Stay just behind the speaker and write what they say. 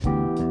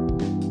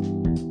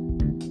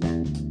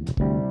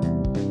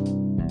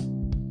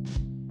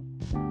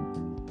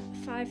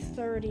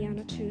4:30 on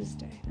a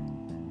Tuesday.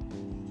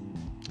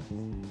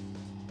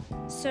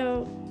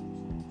 So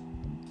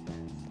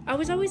I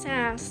was always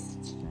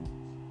asked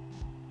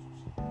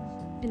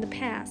in the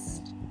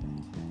past,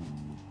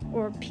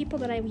 or people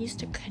that I used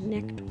to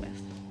connect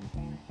with,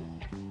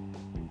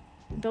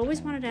 they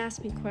always wanted to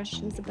ask me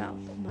questions about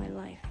my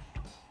life.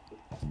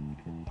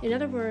 In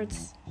other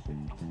words,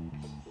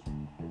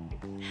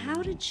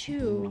 how did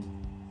you,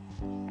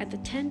 at the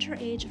tender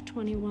age of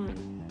 21,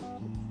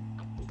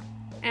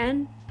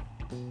 and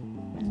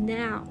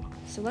now,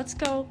 so let's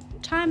go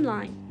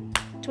timeline,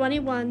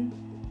 21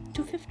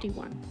 to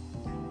 51,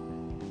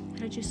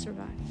 how did you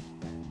survive?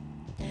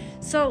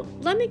 So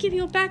let me give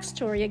you a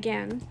backstory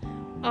again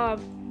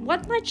of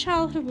what my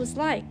childhood was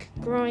like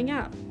growing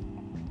up.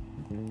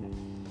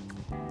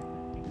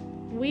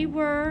 We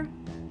were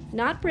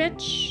not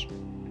rich.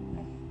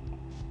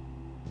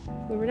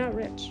 We were not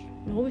rich.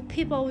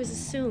 People always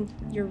assume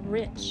you're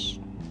rich.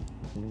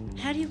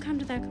 How do you come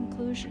to that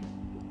conclusion?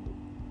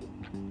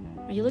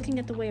 Are you looking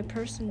at the way a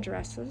person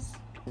dresses?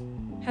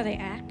 How they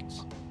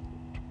act?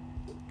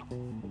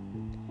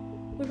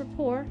 We were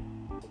poor.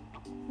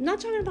 I'm not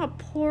talking about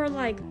poor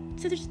like,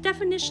 so there's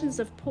definitions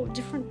of poor,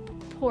 different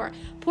poor.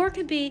 Poor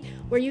could be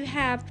where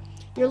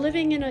you're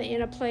living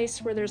in a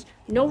place where there's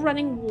no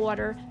running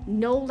water,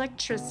 no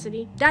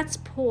electricity. That's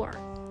poor.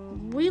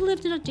 We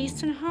lived in a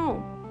decent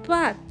home,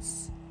 but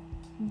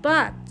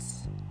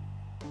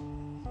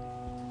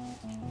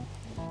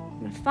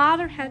my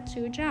father had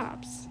 2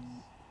 jobs.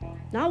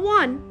 Not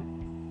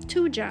 1,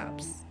 2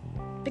 jobs.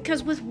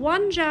 Because with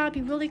 1 job,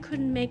 he really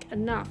couldn't make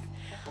enough.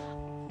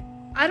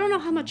 I don't know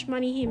how much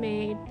money he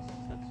made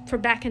for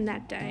back in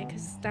that day,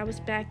 because that was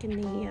back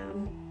in the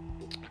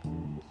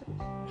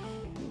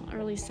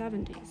early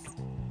 70s.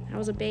 I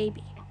was a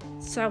baby.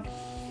 So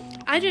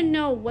I didn't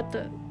know what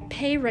the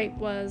pay rate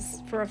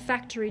was for a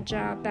factory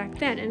job back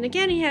then. And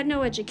again, he had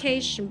no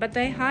education, but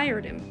they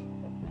hired him,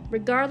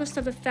 regardless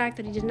of the fact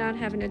that he did not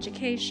have an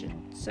education.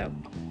 So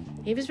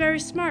he was very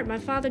smart. My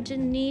father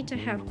didn't need to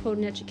have, quote,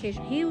 an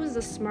education. He was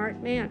a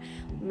smart man.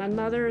 My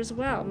mother as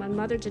well. My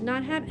mother did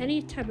not have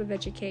any type of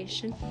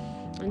education,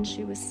 and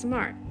she was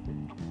smart.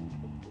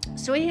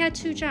 So he had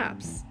 2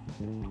 jobs.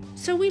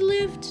 So we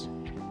lived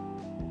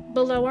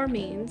below our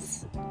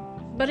means.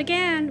 But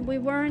again, we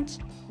weren't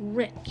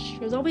rich.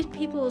 There's always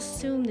people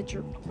assume that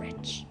you're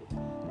rich,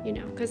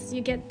 because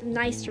you get the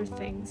nicer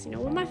things.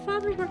 Well, my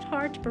father worked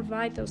hard to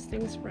provide those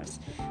things for us.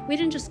 We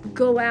didn't just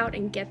go out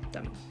and get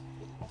them,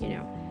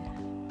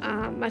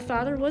 My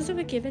father was of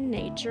a given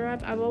nature.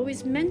 I've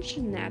always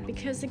mentioned that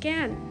because,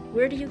 again,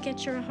 where do you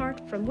get your heart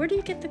from? Where do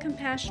you get the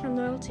compassion and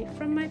loyalty?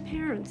 From my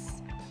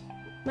parents.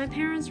 My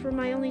parents were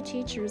my only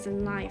teachers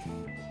in life.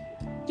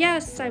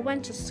 Yes, I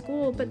went to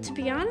school, but to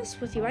be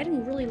honest with you, I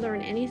didn't really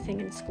learn anything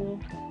in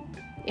school.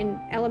 In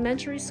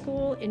elementary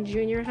school, in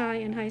junior high,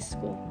 and high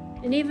school.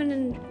 And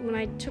even when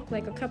I took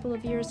like a couple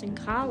of years in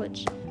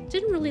college,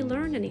 didn't really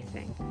learn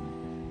anything.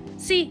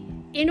 See,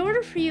 in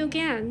order for you,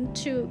 again,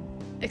 to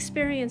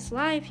experience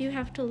life, you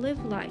have to live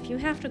life. You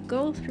have to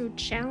go through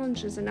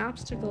challenges and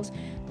obstacles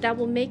that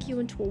will make you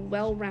into a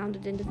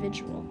well-rounded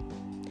individual.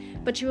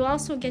 But you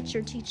also get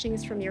your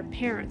teachings from your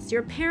parents.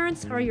 Your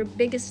parents are your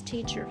biggest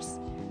teachers.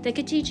 They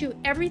could teach you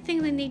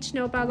everything they need to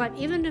know about life,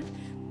 even if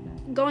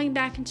going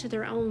back into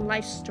their own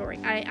life story.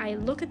 I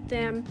look at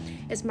them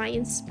as my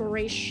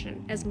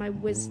inspiration, as my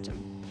wisdom.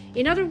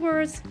 In other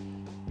words,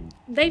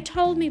 they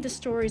told me the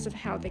stories of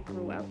how they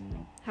grew up,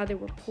 how they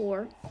were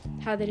poor,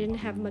 how they didn't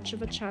have much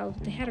of a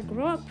childhood. They had to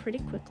grow up pretty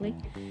quickly.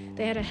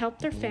 They had to help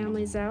their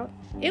families out.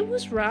 It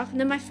was rough. And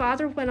then my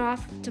father went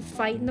off to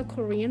fight in the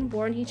Korean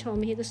War, and he told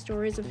me the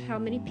stories of how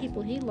many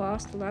people he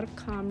lost, a lot of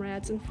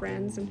comrades and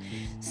friends, and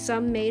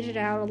some made it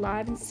out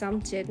alive and some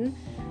didn't.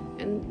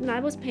 And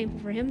that was painful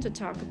for him to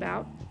talk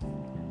about.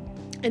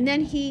 And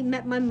then he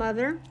met my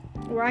mother,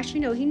 or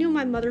actually no, he knew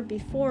my mother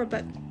before,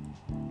 but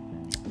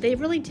they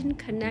really didn't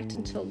connect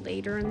until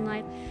later in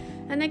life.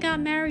 And they got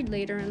married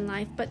later in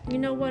life, but you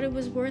know what? It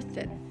was worth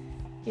it.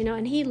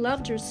 And he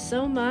loved her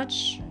so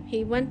much.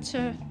 He went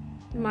to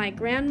my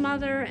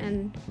grandmother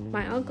and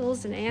my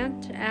uncles and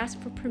aunt to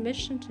ask for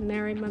permission to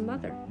marry my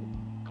mother.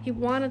 He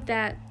wanted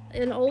that,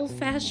 an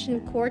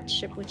old-fashioned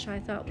courtship, which I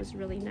thought was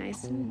really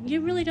nice. And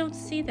you really don't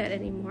see that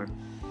anymore.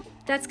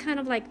 That's kind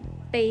of like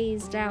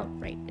phased out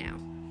right now.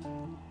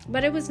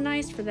 But it was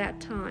nice for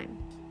that time.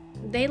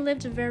 They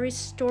lived a very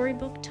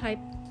storybook type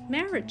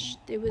marriage.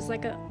 It was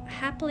like a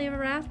happily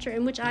ever after,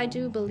 in which I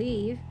do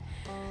believe.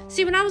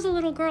 See, when I was a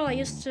little girl, I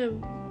used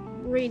to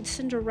read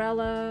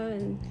Cinderella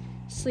and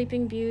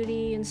Sleeping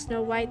Beauty and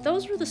Snow White.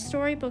 Those were the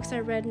storybooks I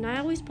read, and I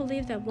always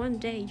believed that one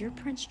day your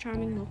Prince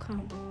Charming will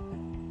come.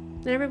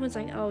 And everyone's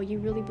like, oh, you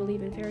really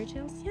believe in fairy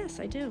tales? Yes,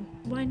 I do.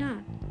 Why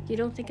not? You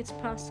don't think it's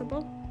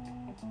possible?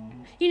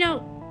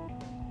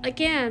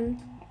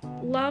 Again,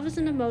 love is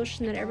an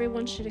emotion that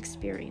everyone should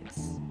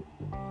experience.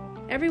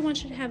 Everyone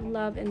should have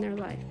love in their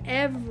life.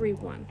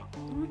 Everyone.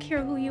 I don't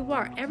care who you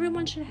are.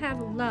 Everyone should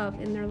have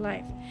love in their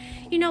life.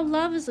 You know,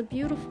 love is a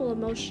beautiful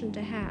emotion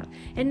to have,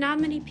 and not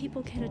many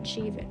people can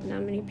achieve it.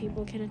 Not many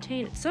people can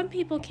attain it. Some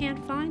people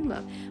can't find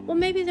love. Well,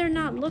 maybe they're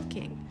not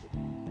looking.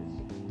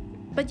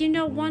 But you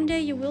know, one day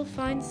you will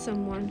find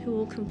someone who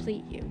will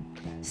complete you,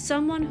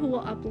 someone who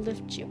will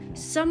uplift you,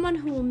 someone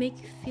who will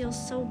make you feel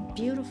so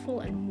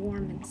beautiful and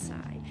warm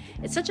inside.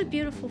 It's such a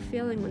beautiful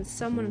feeling when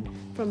someone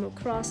from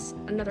across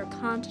another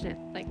continent,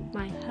 like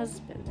my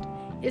husband,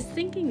 is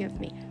thinking of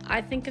me.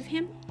 I think of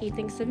him, he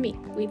thinks of me,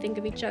 we think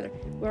of each other.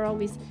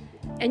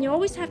 And you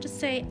always have to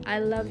say, I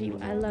love you,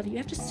 I love you. You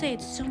have to say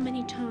it so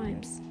many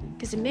times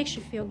because it makes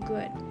you feel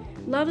good.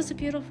 Love is a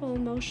beautiful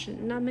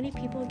emotion. Not many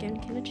people, again,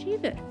 can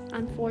achieve it,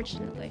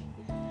 unfortunately.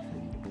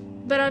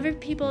 But other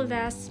people have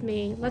asked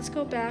me, let's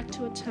go back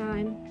to a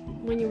time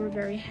when you were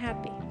very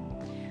happy.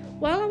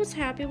 Well, I was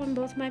happy when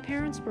both my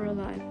parents were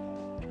alive.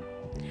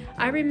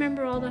 I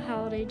remember all the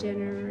holiday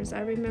dinners. I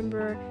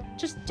remember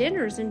just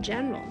dinners in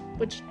general,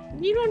 which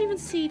you don't even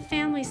see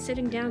families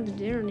sitting down to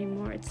dinner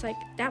anymore. It's like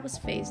that was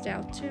phased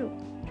out too.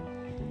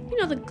 You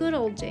know, the good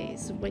old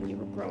days of when you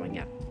were growing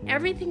up.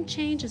 Everything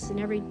changes in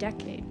every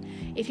decade.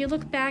 If you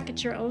look back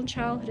at your own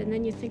childhood and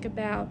then you think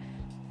about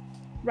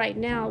right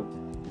now,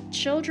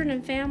 children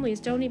and families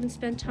don't even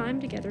spend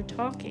time together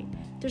talking.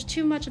 There's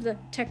too much of the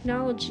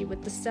technology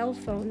with the cell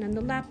phone and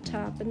the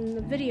laptop and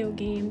the video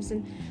games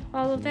and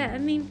all of that. I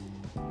mean,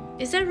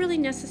 is that really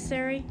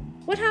necessary?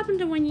 What happened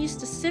to when you used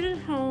to sit at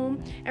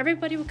home,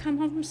 everybody would come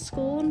home from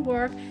school and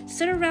work,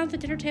 sit around the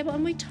dinner table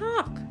and we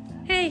talk?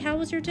 Hey, how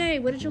was your day?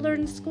 What did you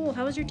learn in school?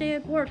 How was your day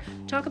at work?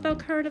 Talk about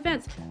current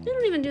events. They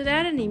don't even do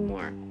that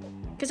anymore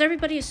because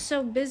everybody is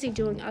so busy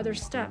doing other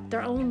stuff,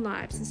 their own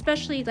lives,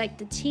 especially like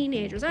the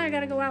teenagers. I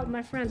gotta go out with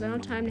my friends. I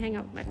don't have time to hang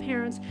out with my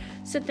parents,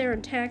 sit there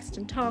and text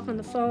and talk on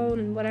the phone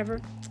and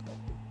whatever.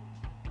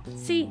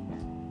 See,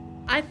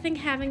 I think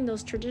having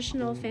those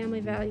traditional family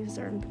values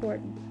are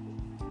important.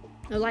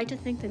 I like to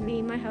think that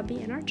me, my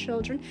hubby, and our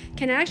children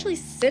can actually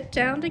sit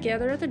down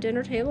together at the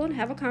dinner table and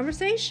have a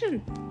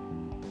conversation.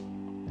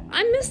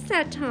 I miss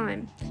that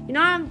time. You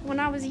know, when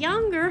I was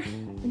younger,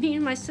 me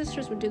and my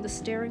sisters would do the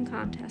staring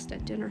contest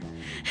at dinner.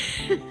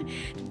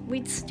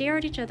 We'd stare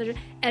at each other,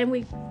 and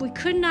we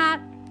could not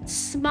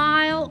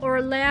smile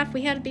or laugh.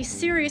 We had to be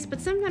serious,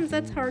 but sometimes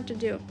that's hard to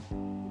do.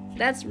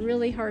 That's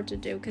really hard to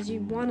do because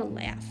you want to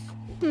laugh.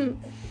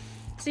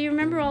 So you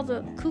remember all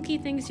the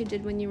kooky things you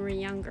did when you were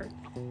younger.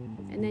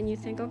 And then you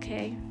think,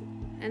 okay.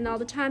 And all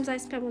the times I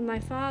spent with my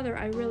father,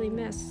 I really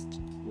missed.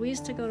 We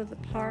used to go to the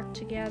park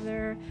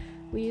together.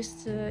 He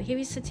used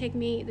to take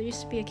me, there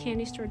used to be a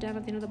candy store down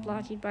at the end of the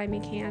block. He'd buy me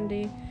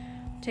candy,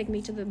 take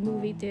me to the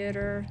movie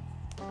theater.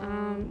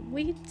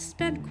 We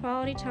spent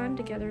quality time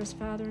together as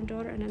father and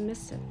daughter, and I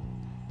miss it.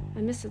 I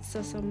miss it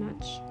so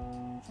much.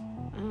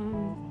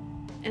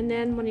 And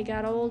then when he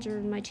got older,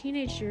 in my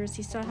teenage years,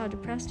 he saw how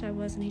depressed I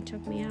was, and he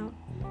took me out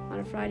on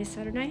a Friday,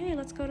 Saturday night. Hey,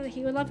 let's go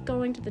he would love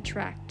going to the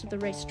track, to the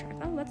racetrack.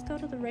 Oh, let's go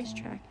to the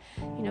racetrack.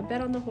 You know,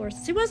 bet on the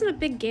horses. He wasn't a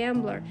big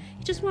gambler.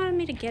 He just wanted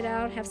me to get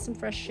out, have some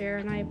fresh air,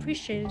 and I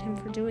appreciated him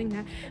for doing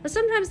that. But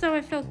sometimes, though,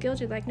 I felt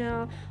guilty. Like,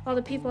 no, all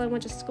the people I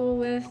went to school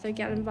with, they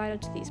got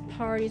invited to these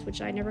parties, which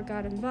I never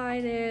got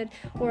invited,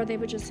 or they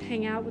would just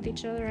hang out with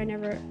each other.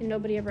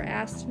 Nobody ever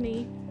asked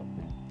me.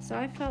 So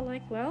I felt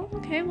like, well,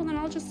 okay, well then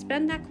I'll just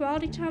spend that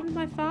quality time with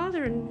my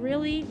father and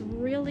really,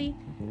 really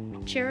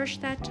cherish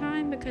that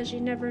time because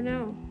you never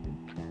know.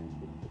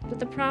 But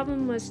the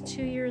problem was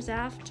 2 years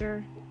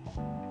after,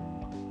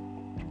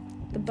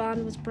 the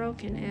bond was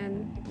broken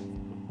and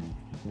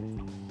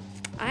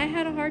I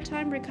had a hard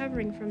time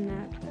recovering from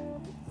that.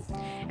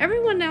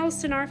 Everyone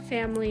else in our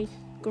family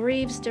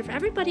grieves different.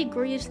 Everybody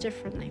grieves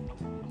differently.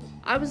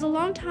 I was a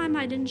long time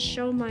I didn't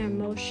show my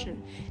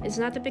emotion. It's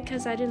not that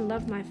because I didn't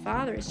love my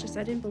father, it's just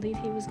I didn't believe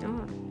he was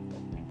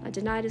gone. I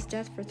denied his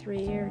death for 3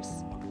 years.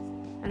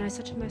 And I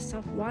said to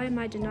myself, why am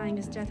I denying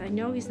his death? I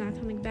know he's not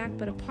coming back,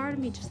 but a part of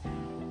me just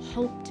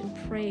hoped and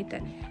prayed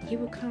that he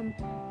would come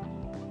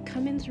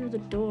in through the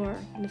door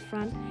in the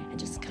front and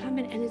just come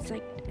in, and it's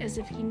like as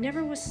if he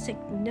never was sick,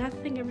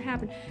 nothing ever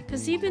happened.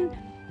 Because even,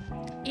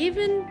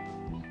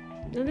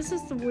 and this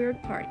is the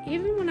weird part,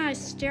 even when I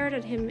stared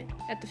at him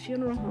at the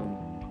funeral home,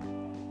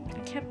 I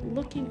kept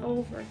looking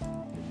over.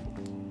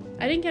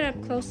 I didn't get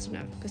up close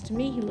enough because to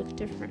me he looked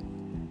different.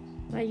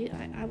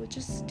 I would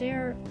just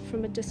stare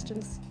from a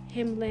distance,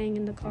 him laying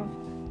in the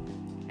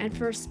coffin. And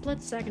for a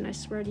split second, I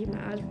swear to you,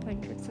 my eyes were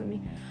playing tricks on me.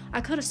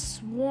 I could have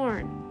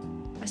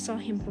sworn I saw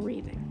him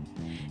breathing.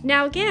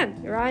 Now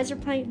again, your eyes are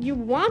playing, you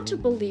want to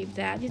believe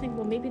that. You think,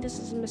 well, maybe this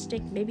is a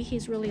mistake. Maybe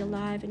he's really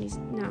alive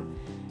and no.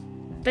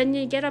 Then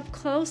you get up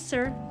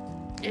closer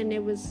and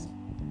it was,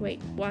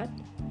 wait, what?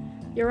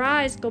 Your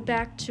eyes go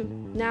back to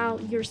now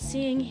you're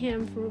seeing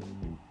him for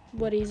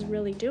what he's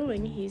really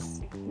doing.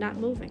 He's not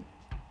moving.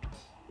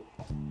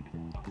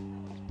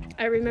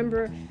 I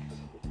remember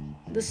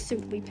the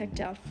suit we picked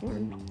out for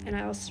him, and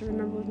I also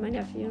remember with my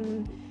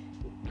nephew,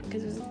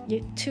 because it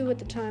was 2 at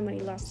the time when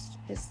he lost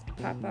his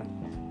papa,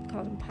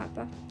 called him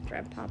Papa,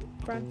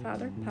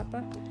 grandfather,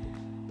 Papa.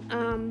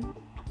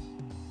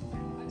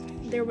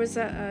 there was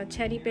a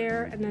teddy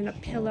bear and then a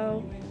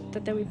pillow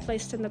that we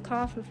placed in the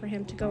coffin for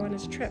him to go on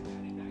his trip.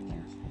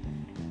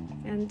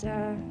 And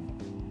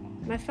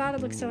my father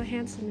looked so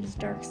handsome in his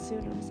dark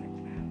suit. I was like,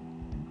 wow.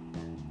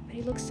 But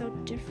he looked so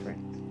different.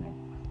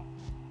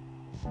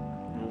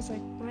 I was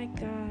like, my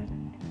God.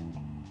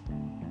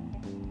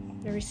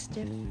 Very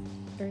stiff,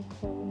 very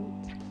cold.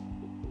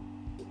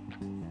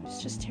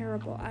 It's just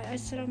terrible. I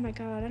said, oh my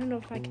God, I don't know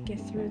if I could get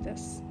through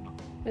this.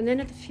 And then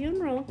at the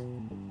funeral,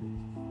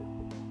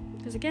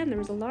 because again, there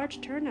was a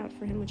large turnout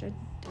for him, which I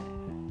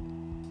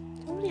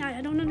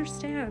don't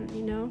understand,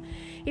 you know.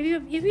 If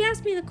you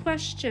ask me the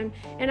question,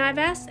 and I've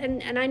asked,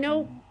 and I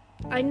know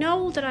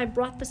that I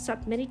brought this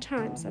up many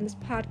times on this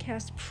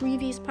podcast,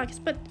 previous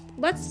podcasts, but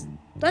let's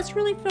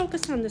really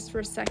focus on this for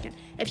a second.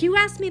 If you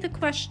ask me the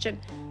question,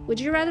 would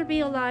you rather be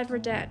alive or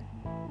dead?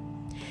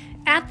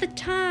 At that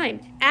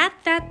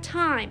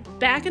time,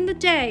 back in the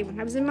day when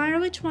I was in my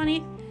early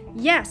 20s,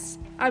 yes,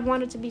 I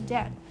wanted to be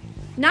dead.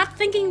 Not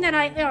thinking that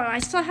I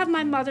still have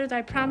my mother that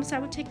I promised I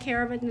would take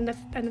care of,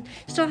 and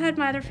still had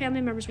my other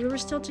family members. We were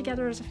still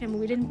together as a family.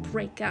 We didn't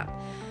break up.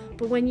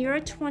 But when you're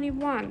at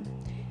 21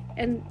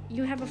 and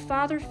you have a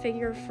father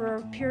figure for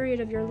a period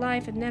of your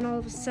life, and then all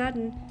of a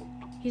sudden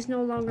he's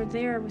no longer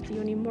there with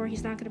you anymore.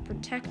 He's not going to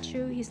protect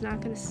you. He's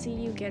not going to see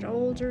you get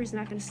older. He's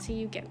not going to see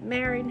you get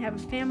married and have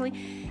a family.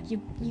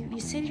 You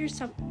say to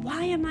yourself,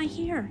 why am I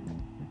here?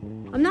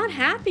 I'm not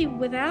happy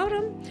without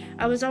him.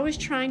 I was always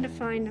trying to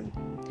find him.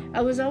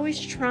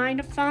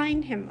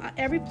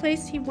 Every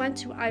place he went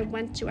to, I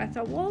went to. I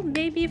thought, well,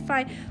 maybe if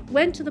I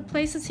went to the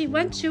places he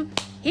went to,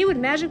 he would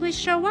magically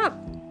show up.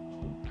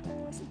 That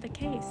wasn't the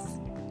case.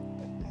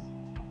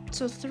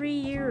 So 3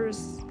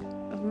 years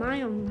of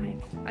my own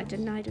life, I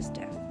denied his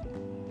death.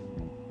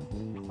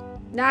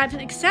 Now I've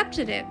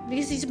accepted it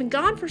because he's been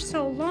gone for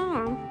so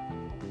long,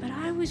 but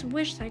I always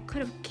wished I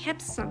could have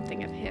kept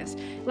something of his.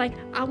 Like,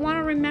 I want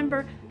to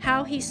remember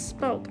how he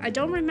spoke. I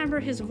don't remember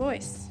his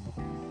voice.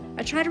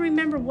 I try to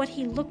remember what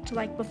he looked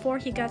like before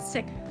he got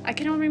sick. I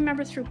can only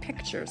remember through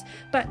pictures,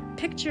 but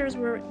pictures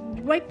were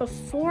right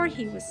before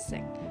he was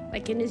sick,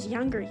 like in his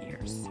younger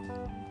years.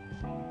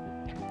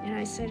 And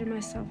I say to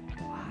myself,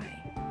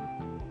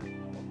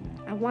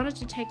 I wanted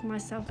to take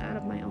myself out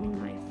of my own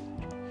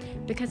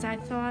life because I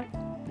thought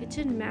it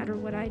didn't matter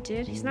what I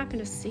did. He's not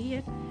going to see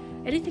it.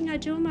 Anything I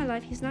do in my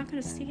life, he's not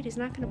going to see it. He's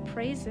not going to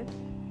praise it.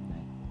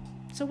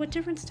 So what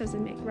difference does it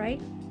make,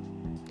 right?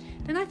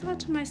 Then I thought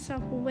to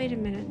myself, well, wait a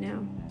minute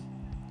now.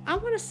 I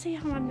want to see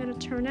how I'm going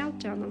to turn out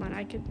down the line.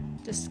 I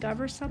could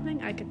discover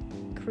something. I could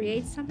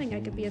create something.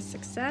 I could be a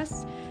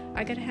success.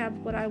 I could have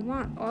what I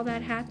want, all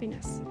that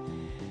happiness.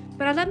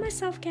 But I let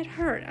myself get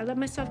hurt. I let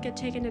myself get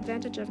taken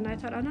advantage of, and I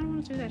thought, I don't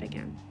want to do that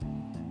again.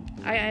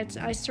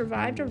 I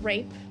survived a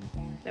rape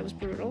that was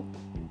brutal.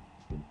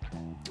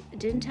 I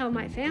didn't tell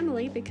my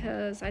family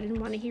because I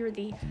didn't want to hear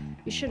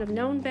you should have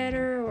known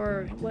better,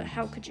 or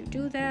how could you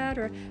do that,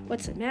 or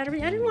what's the matter?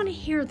 I didn't want to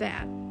hear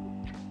that.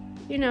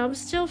 You know, I was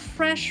still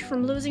fresh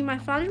from losing my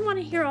father. I didn't want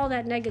to hear all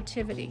that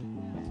negativity.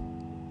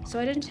 So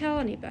I didn't tell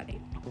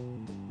anybody.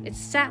 It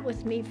sat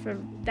with me for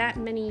that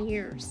many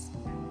years.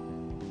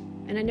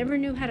 And I never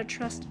knew how to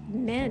trust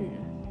men.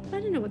 I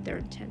didn't know what their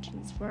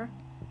intentions were.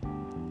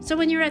 So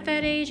when you're at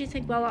that age, you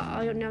think, well,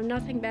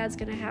 nothing bad's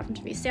going to happen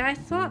to me. See, I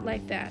thought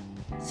like that.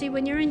 See,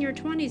 when you're in your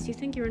 20s, you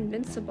think you're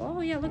invincible.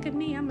 Oh, yeah, look at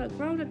me. I'm a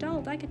grown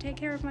adult. I can take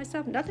care of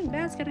myself. Nothing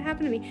bad's going to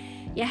happen to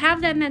me. You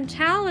have that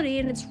mentality,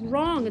 and it's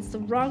wrong. It's the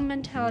wrong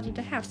mentality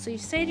to have. So you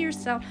say to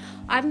yourself,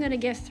 I'm going to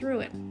get through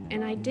it.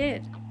 And I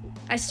did.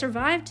 I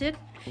survived it.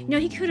 You know,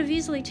 he could have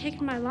easily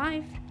taken my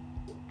life,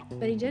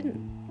 but he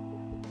didn't.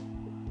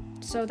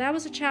 So that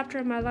was a chapter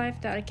in my life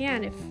that,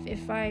 again,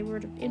 if I were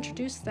to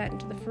introduce that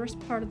into the first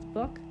part of the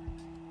book,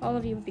 all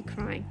of you would be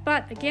crying.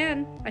 But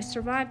again, I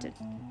survived it.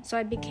 So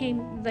I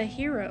became the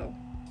hero,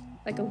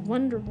 like a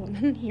Wonder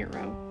Woman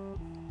hero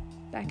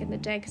back in the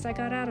day, because I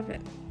got out of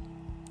it.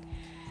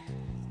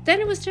 Then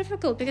it was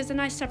difficult because then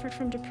I suffered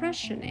from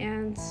depression,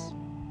 and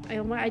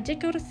I did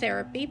go to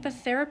therapy, but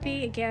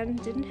therapy, again,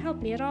 didn't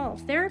help me at all.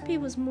 Therapy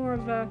was more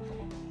of a,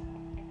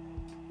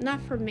 not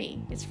for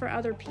me, it's for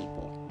other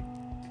people.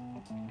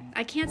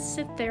 I can't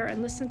sit there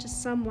and listen to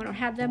someone or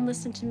have them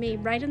listen to me,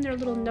 write in their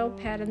little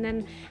notepad, and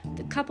then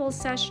the couple of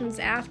sessions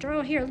after,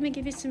 oh, here, let me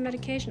give you some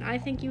medication. I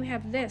think you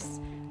have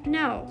this.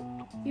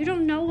 No, you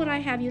don't know what I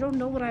have. You don't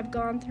know what I've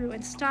gone through,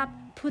 and stop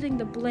putting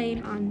the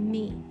blame on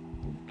me.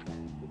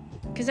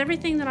 Because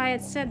everything that I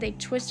had said, they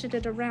twisted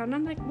it around.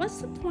 I'm like,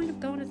 what's the point of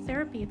going to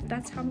therapy if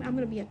that's how I'm going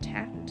to be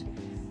attacked?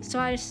 So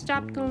I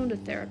stopped going to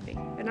therapy,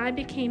 and I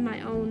became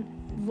my own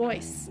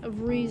voice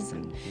of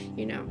reason.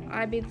 You know,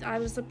 I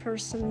was the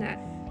person that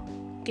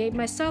gave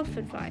myself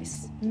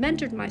advice,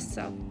 mentored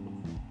myself,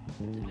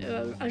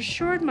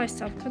 assured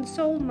myself,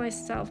 consoled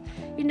myself.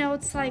 You know,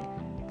 it's like,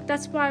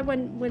 that's why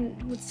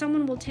when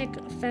someone will take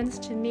offense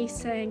to me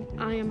saying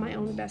I am my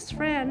own best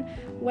friend,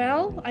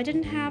 well, I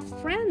didn't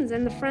have friends,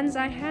 and the friends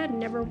I had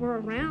never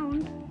were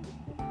around.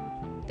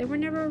 They were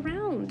never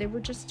around. They were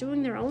just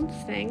doing their own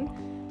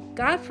thing.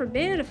 God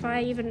forbid if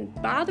I even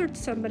bothered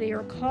somebody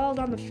or called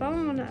on the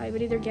phone, I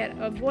would either get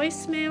a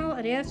voicemail,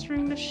 an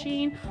answering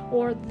machine,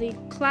 or the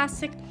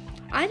classic,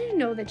 I didn't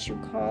know that you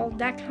called,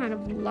 that kind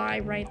of lie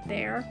right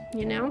there,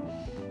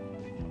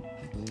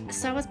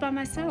 So I was by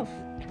myself,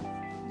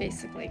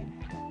 basically.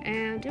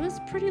 And it was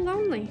pretty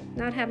lonely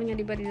not having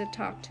anybody to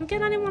talk to.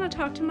 Again, I didn't want to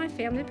talk to my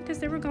family because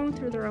they were going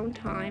through their own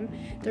time,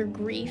 their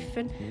grief,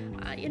 and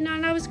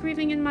and I was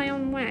grieving in my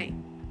own way.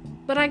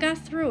 But I got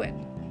through it.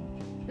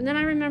 And then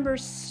I remember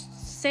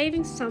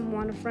saving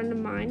someone, a friend of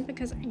mine,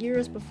 because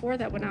years before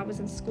that, when I was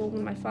in school,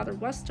 when my father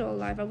was still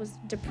alive, I was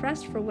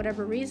depressed for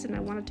whatever reason. I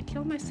wanted to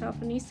kill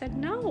myself, and he said,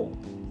 "No,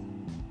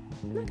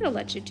 I'm not going to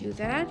let you do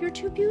that. You're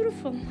too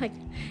beautiful."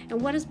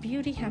 And what does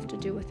beauty have to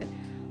do with it?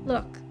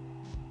 Look,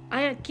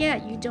 I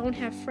get you don't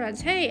have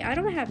friends. Hey, I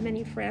don't have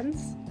many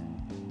friends.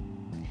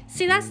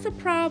 See, that's the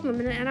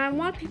problem, and I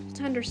want people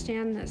to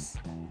understand this.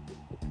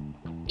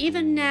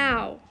 Even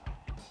now,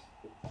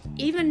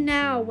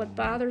 what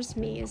bothers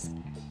me is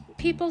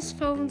people's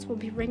phones will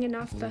be ringing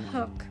off the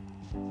hook,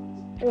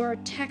 or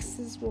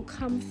texts will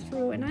come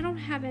through, and I don't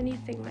have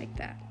anything like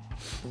that.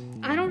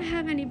 I don't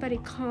have anybody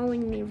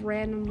calling me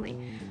randomly.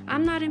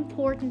 I'm not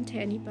important to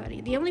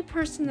anybody. The only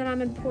person that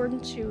I'm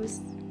important to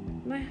is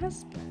my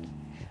husband.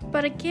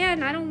 But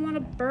again, I don't want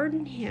to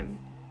burden him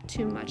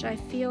too much. I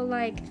feel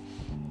like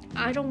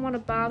I don't want to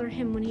bother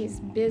him when he's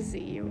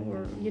busy,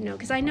 or,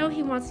 because I know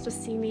he wants to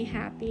see me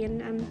happy,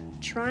 and I'm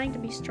trying to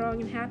be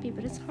strong and happy,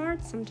 but it's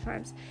hard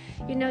sometimes.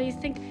 You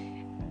think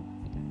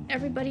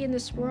everybody in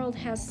this world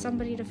has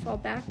somebody to fall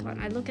back on.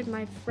 I look at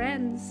my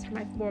friends,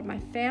 my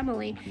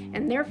family,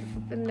 and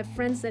the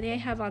friends that they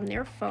have on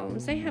their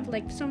phones. They have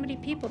so many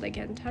people that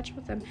get in touch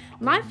with them.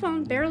 My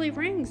phone barely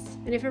rings,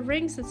 and if it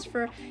rings, it's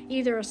for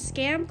either a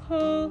scam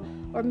call,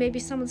 or maybe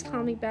someone's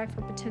calling me back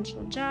for a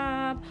potential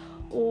job,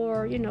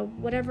 or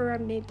whatever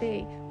it may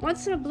be.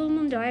 Once in a blue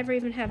moon do I ever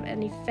even have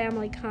any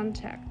family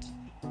contact.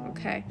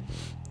 Okay,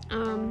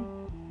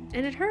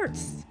 and it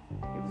hurts.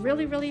 It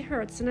really, really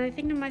hurts. And I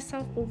think to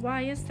myself, well,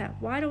 why is that?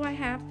 Why do I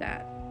have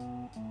that?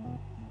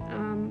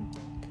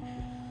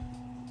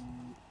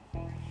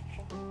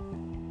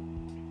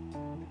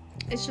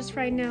 It's just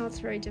right now it's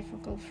very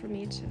difficult for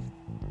me to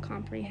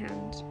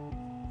comprehend.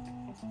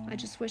 I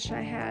just wish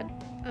I had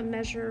a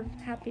measure of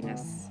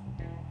happiness.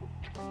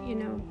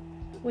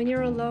 When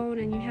you're alone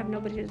and you have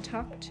nobody to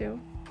talk to,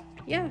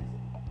 yeah,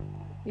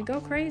 you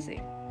go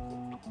crazy.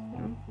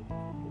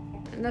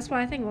 And that's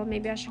why I think, well,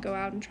 maybe I should go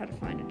out and try to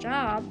find a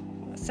job,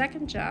 a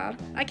second job.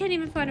 I can't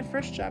even find a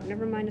first job,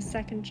 never mind a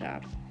second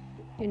job.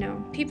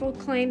 People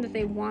claim that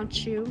they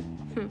want you,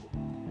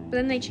 but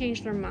then they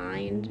change their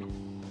mind.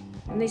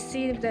 And they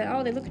see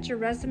that, they look at your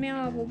resume,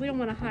 well, we don't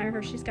want to hire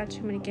her, she's got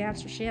too many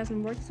gaps, or she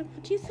hasn't worked. So,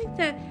 do you think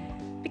that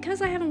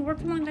because I haven't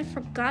worked long, I've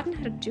forgotten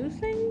how to do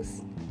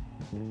things?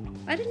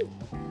 I didn't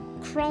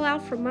crawl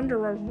out from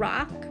under a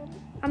rock.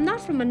 I'm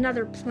not from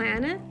another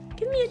planet.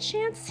 Give me a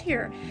chance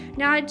here.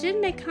 Now, I did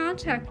make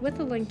contact with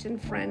a LinkedIn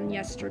friend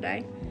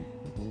yesterday.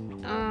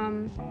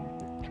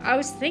 I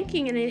was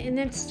thinking, and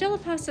it's still a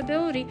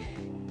possibility,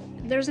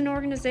 there's an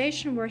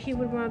organization where he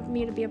would want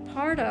me to be a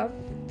part of,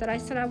 that I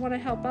said I want to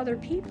help other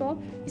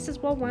people. He says,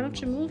 well, why don't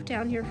you move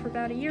down here for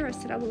about a year? I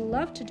said, I would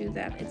love to do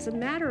that. It's a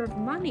matter of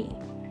money.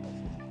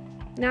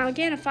 Now,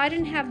 again, if I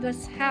didn't have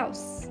this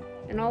house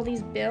and all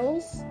these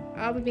bills,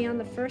 I would be on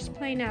the first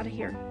plane out of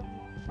here.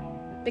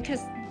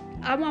 Because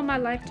I want my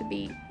life to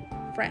be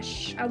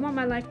fresh. I want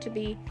my life to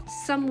be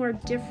somewhere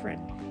different.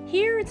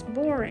 Here it's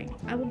boring.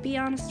 I will be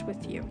honest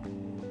with you.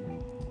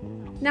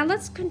 Now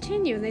let's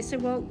continue. They say,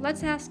 well,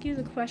 let's ask you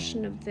the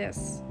question of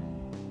this.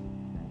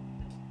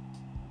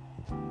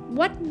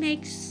 What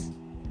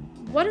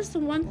is the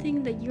one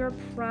thing that you're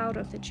proud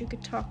of that you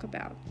could talk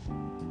about?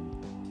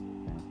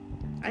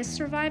 I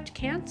survived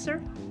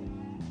cancer.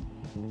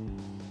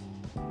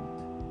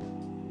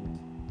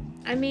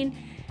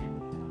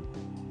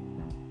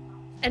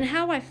 And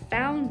how I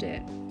found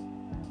it,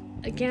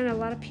 again, a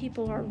lot of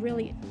people are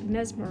really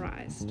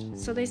mesmerized.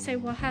 So they say,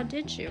 well, how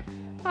did you?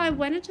 Well, I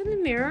went into the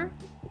mirror.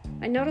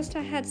 I noticed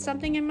I had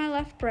something in my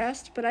left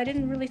breast, but I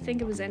didn't really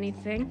think it was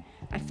anything.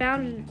 I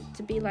found it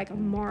to be like a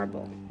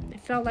marble. It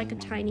felt like a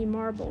tiny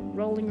marble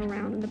rolling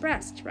around in the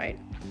breast, right?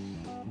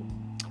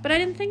 But I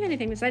didn't think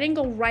anything, because I didn't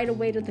go right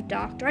away to the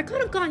doctor. I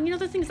could have gone,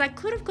 the thing is, I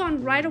could have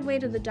gone right away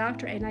to the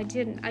doctor, and I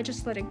didn't. I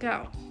just let it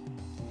go.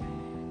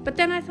 But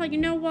then I thought, you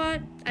know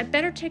what? I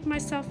better take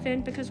myself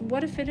in, because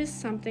what if it is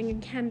something and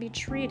can be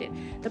treated?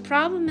 The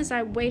problem is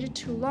I waited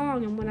too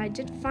long, and when I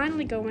did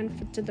finally go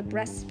to the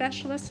breast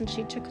specialist and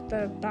she took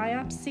the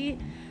biopsy,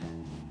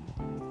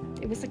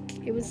 it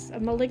was a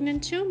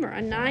malignant tumor,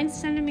 a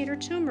 9-centimeter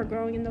tumor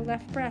growing in the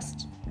left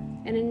breast.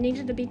 And it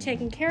needed to be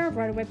taken care of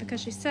right away, because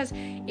she says,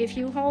 if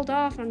you hold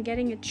off on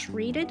getting it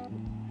treated,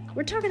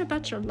 we're talking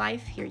about your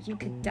life here. You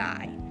could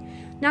die.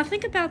 Now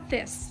think about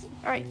this.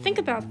 All right, think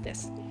about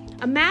this.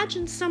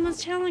 Imagine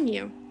someone's telling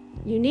you,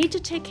 you need to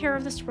take care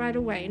of this right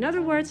away. In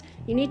other words,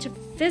 you need to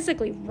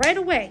physically, right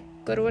away,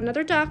 go to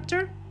another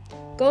doctor,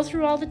 go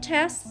through all the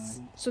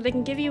tests, so they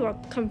can give you a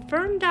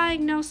confirmed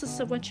diagnosis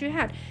of what you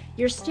had.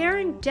 You're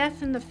staring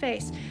death in the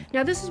face.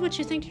 Now, this is what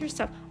you think to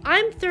yourself.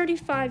 I'm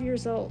 35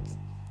 years old.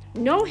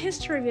 No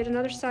history of it on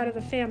another side of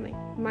the family.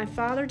 My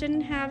father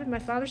didn't have it, my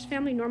father's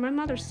family, nor my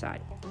mother's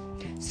side.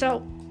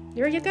 So,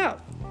 there you go.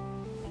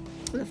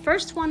 The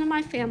first one in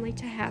my family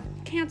to have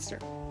cancer,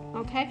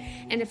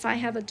 okay? And if I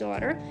have a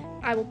daughter,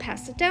 I will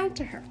pass it down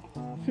to her.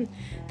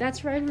 That's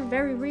very,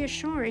 very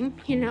reassuring,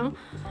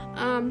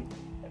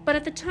 But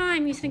at the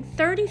time, you think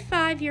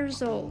 35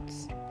 years old,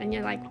 and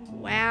you're like,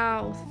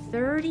 wow,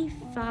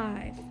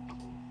 35.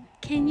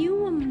 Can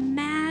you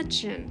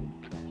imagine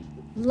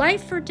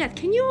life or death?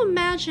 Can you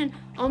imagine,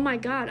 oh my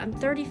God, I'm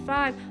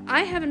 35.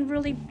 I haven't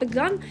really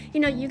begun,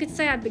 you could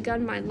say I've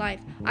begun my life.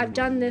 I've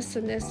done this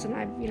and this, and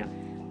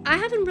I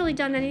haven't really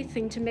done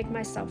anything to make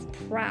myself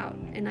proud.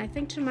 And I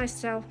think to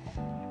myself,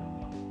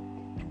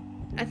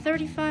 at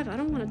 35, I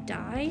don't want to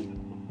die.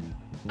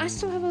 I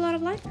still have a lot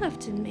of life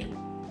left in me.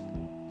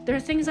 There are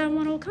things I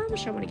want to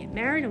accomplish. I want to get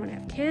married. I want to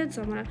have kids.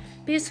 I want to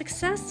be a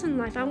success in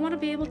life. I want to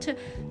be able to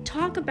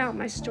talk about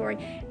my story.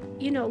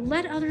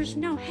 Let others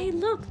know, hey,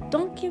 look,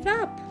 don't give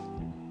up.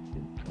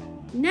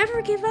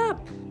 Never give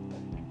up.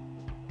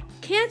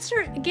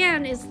 Cancer,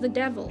 again, is the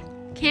devil.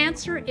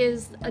 Cancer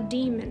is a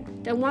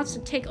demon that wants to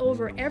take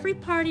over every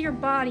part of your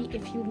body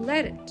if you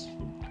let it.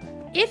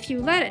 If you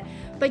let it.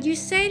 But you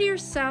say to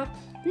yourself,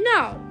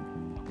 no,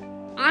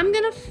 I'm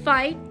going to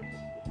fight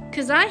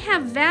because I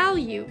have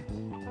value.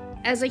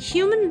 As a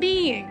human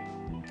being,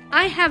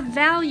 I have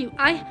value.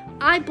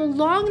 I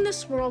belong in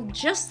this world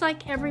just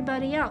like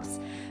everybody else.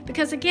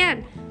 Because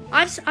again,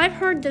 I've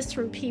heard this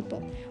from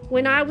people.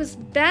 When I was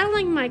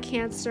battling my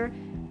cancer,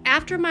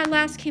 after my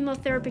last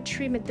chemotherapy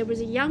treatment, there was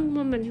a young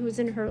woman who was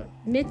in her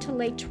mid to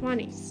late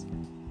 20s.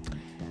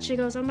 She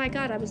goes, oh my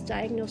God, I was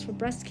diagnosed with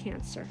breast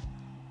cancer.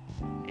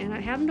 And I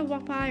happened to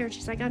walk by her, and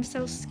she's like, I'm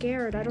so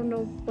scared. I don't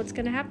know what's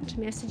going to happen to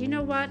me. I said, you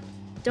know what?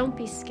 Don't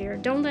be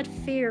scared. Don't let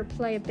fear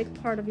play a big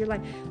part of your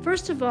life.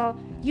 First of all,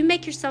 you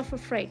make yourself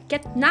afraid.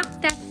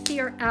 Knock that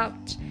fear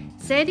out.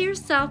 Say to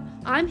yourself,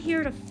 I'm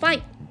here to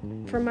fight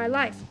for my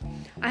life.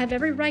 I have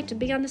every right to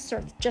be on this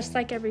earth just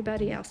like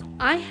everybody else.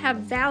 I have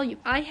value.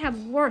 I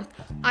have worth.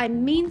 I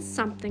mean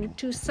something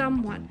to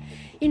someone.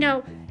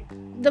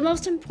 The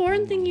most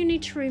important thing you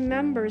need to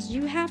remember is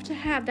you have to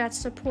have that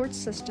support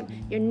system.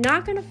 You're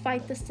not going to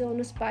fight this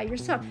illness by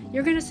yourself.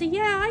 You're going to say,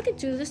 yeah, I could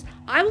do this.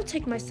 I will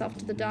take myself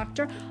to the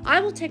doctor.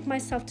 I will take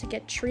myself to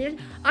get treated.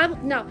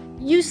 No,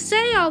 you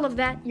say all of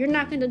that, you're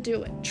not going to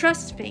do it.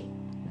 Trust me.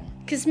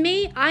 Because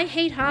I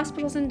hate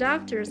hospitals and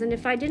doctors. And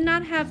if I did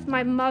not have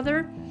my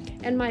mother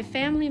and my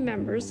family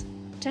members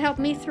to help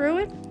me through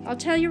it, I'll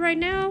tell you right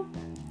now,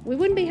 we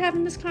wouldn't be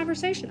having this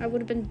conversation. I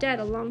would have been dead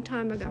a long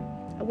time ago.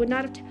 I would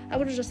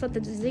have just let the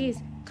disease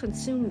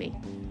consume me.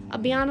 I'll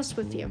be honest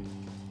with you.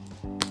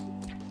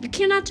 You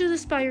cannot do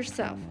this by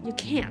yourself. You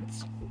can't.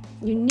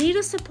 You need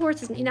a support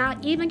system. Now,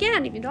 even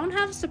again, if you don't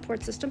have a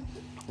support system,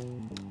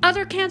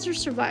 other cancer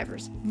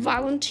survivors,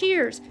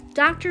 volunteers,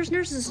 doctors,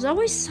 nurses, there's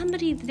always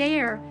somebody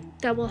there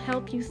that will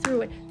help you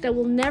through it, that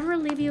will never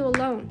leave you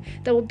alone,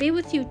 that will be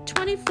with you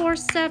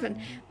 24/7.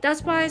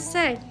 That's why I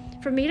say,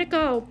 for me to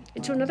go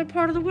into another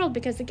part of the world,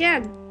 because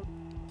again,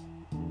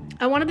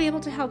 I want to be able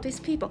to help these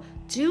people.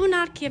 Do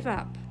not give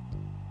up.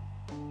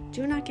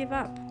 Do not give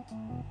up.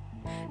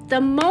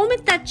 The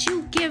moment that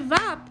you give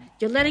up,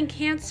 you're letting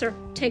cancer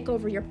take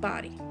over your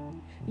body.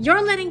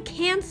 You're letting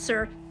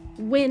cancer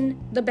win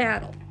the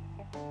battle.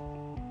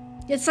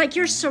 It's like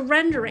you're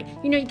surrendering.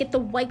 You get the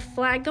white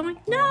flag going.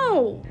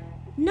 No.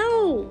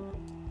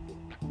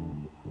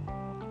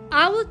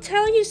 I will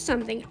tell you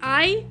something.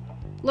 I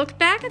look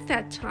back at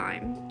that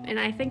time and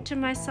I think to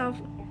myself,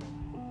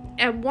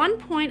 at one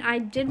point, I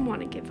did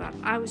want to give up.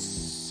 I was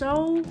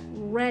so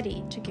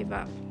ready to give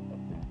up.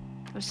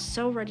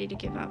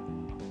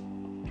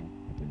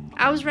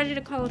 I was ready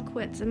to call it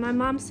quits. And my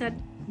mom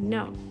said,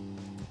 no.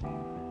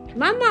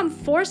 My mom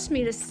forced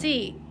me to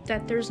see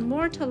that there's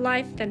more to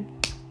life than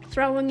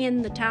throwing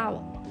in the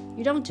towel.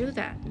 You don't do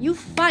that. You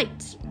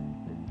fight.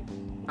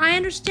 I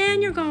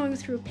understand you're going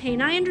through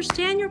pain. I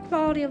understand your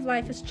quality of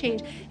life has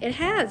changed. It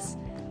has.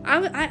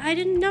 I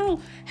didn't know.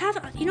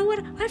 You know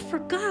what? I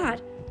forgot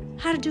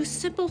how to do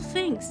simple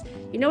things.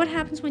 You know what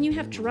happens when you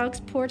have drugs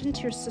poured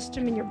into your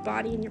system and your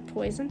body and your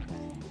poison?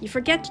 You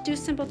forget to do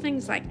simple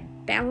things like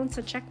balance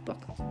a checkbook.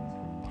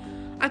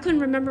 I couldn't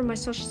remember my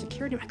social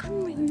security. I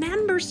couldn't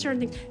remember certain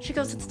things. She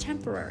goes, it's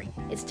temporary.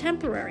 It's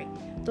temporary.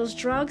 Those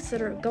drugs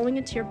that are going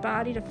into your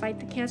body to fight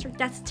the cancer,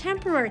 that's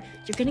temporary.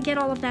 You're going to get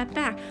all of that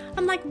back.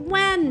 I'm like,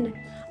 when?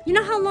 You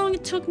know how long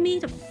it took me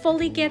to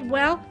fully get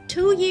well?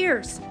 2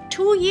 years.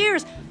 2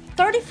 years.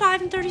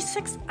 35 and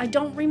 36, I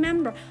don't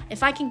remember.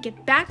 If I can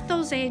get back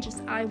those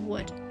ages, I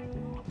would.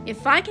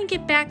 If I can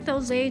get back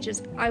those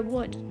ages, I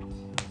would.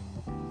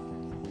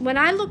 When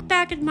I look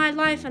back at my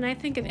life and I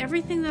think of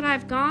everything that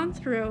I've gone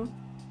through,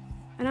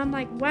 and I'm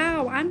like,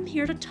 wow, I'm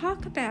here to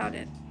talk about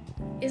it.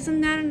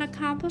 Isn't that an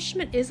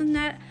accomplishment? Isn't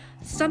that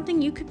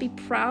something you could be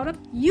proud of?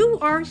 You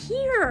are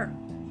here.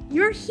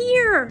 You're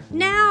here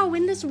now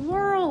in this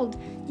world.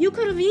 You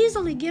could have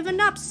easily given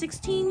up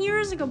 16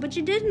 years ago, but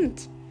you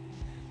didn't.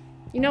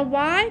 You know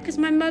why? Because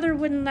my mother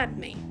wouldn't let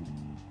me.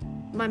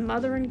 My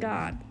mother and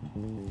God.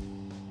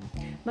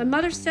 My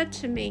mother said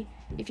to me,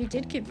 if you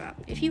did give up,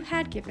 if you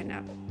had given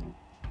up,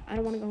 I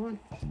don't want to go on.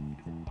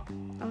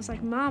 I was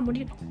like, Mom, what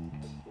do you...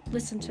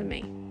 Listen to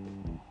me.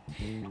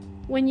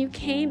 When you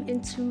came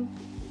into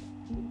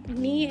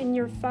me and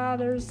your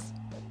father's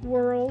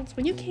world,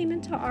 when you came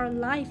into our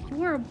life, you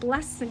were a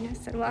blessing. I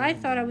said, well, I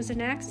thought I was an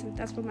accident.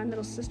 That's what my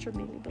middle sister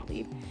made me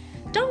believe.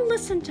 Don't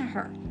listen to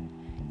her.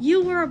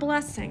 You were a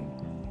blessing,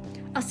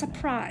 a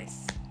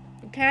surprise,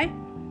 okay?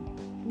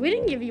 We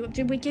didn't give you up.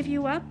 Did we give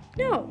you up?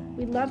 No.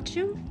 We loved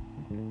you.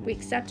 We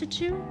accepted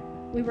you.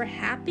 We were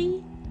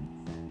happy.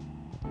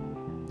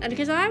 And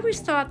because I always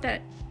thought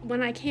that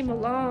when I came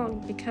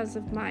along, because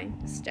of my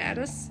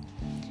status,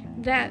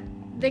 that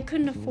they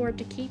couldn't afford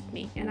to keep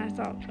me. And I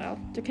thought, well,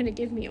 they're going to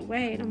give me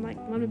away. And I'm like,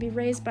 I'm going to be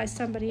raised by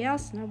somebody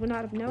else, and I would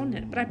not have known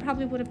it. But I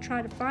probably would have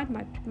tried to find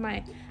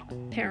my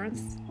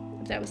parents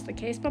if that was the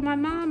case. But my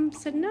mom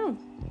said no.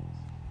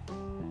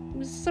 It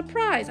was a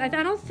surprise. I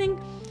don't think...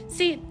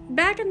 See,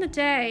 back in the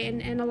day,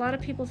 and a lot of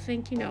people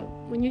think,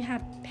 when you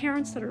have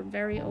parents that are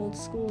very old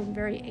school and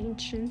very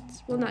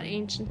ancient, well, not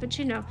ancient, but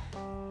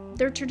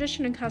their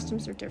tradition and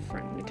customs are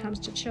different when it comes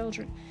to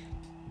children.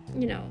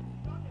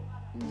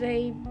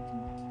 They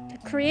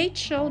create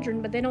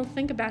children, but they don't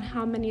think about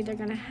how many they're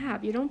going to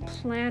have. You don't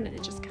plan it.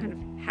 It just kind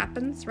of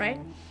happens, right?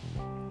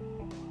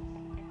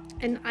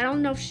 And I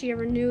don't know if she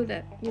ever knew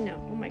that,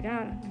 oh my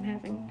God, I'm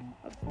having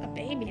a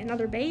baby,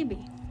 another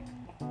baby.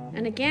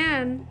 And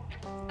again,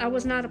 I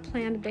was not a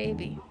planned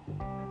baby.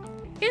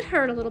 It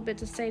hurt a little bit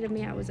to say to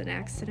me I was an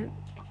accident.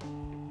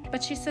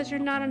 But she says, you're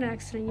not an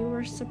accident. You were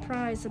a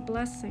surprise, a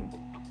blessing.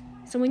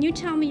 So when you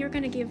tell me you're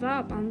going to give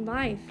up on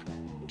life,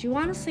 do you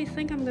honestly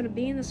think I'm going to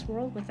be in this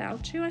world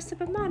without you? I said,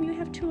 but Mom, you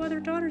have 2 other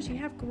daughters. You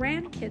have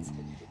grandkids.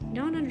 You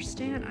don't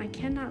understand. I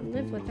cannot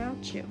live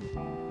without you.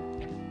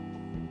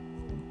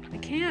 I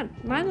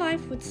can't. My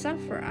life would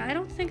suffer. I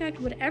don't think I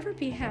would ever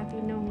be happy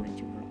knowing that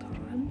you were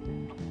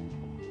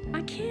gone.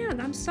 I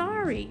can't. I'm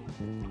sorry.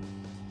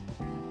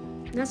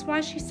 And that's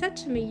why she said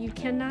to me, you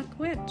cannot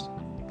quit.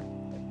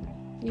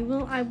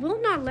 I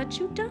will not let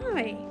you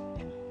die.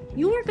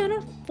 You are going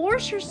to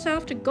force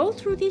yourself to go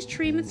through these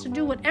treatments, to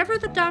do whatever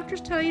the doctors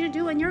tell you to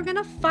do, and you're going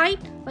to fight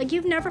like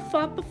you've never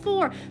fought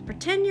before.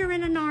 Pretend you're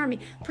in an army.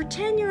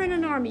 Pretend you're in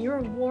an army. You're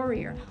a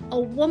warrior, a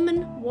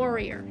woman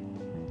warrior.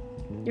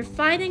 You're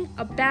fighting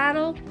a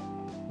battle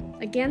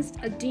against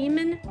a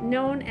demon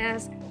known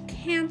as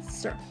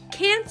cancer.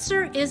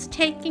 Cancer is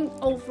taking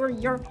over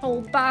your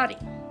whole body.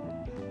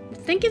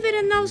 Think of it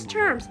in those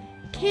terms.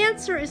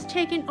 Cancer is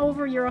taking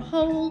over your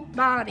whole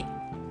body.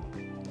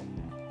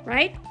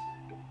 Right?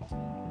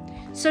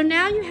 So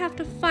now you have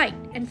to fight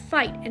and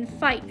fight and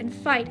fight and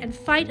fight and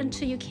fight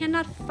until you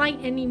cannot fight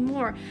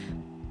anymore.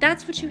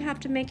 That's what you have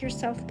to make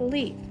yourself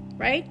believe,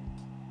 right?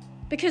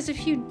 Because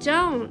if you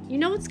don't, you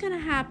know what's going to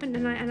happen,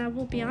 and I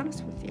will be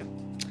honest with you.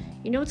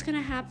 You know what's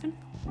going to happen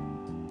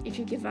if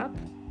you give up?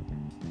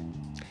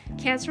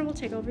 Cancer will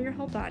take over your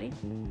whole body,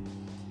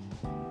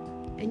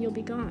 and you'll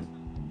be gone.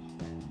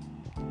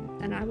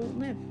 And I won't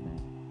live.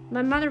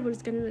 My mother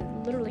was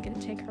literally going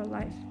to take her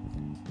life.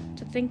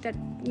 To think that,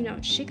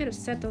 she could have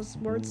said those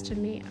words to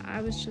me,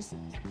 I was just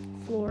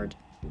floored.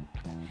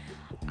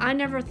 I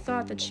never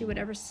thought that she would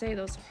ever say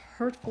those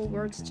hurtful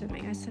words to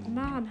me. I said,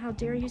 Mom, how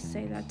dare you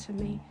say that to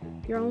me?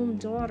 Your own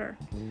daughter.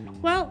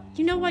 Well,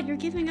 you know what? You're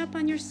giving up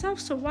on yourself,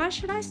 so why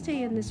should I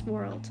stay in this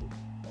world?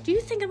 Do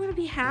you think I'm going to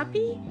be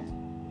happy?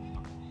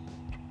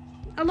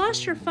 I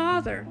lost your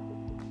father.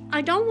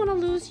 I don't want to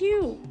lose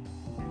you.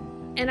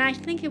 And I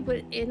think it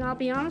would, and I'll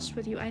be honest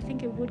with you, I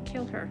think it would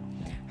kill her.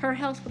 Her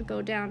health would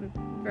go down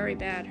very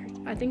bad.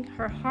 I think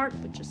her heart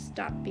would just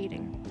stop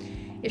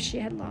beating if she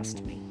had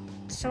lost me.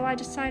 So I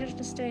decided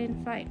to stay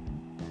and fight.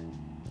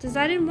 Because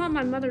I didn't want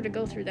my mother to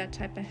go through that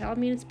type of hell. I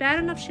mean, it's bad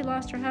enough she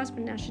lost her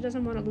husband. Now she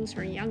doesn't want to lose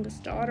her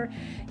youngest daughter.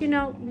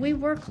 We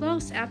were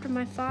close after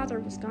my father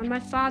was gone. My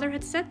father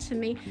had said to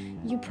me,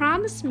 you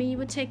promised me you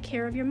would take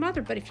care of your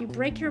mother, but if you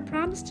break your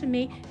promise to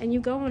me and you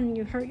go and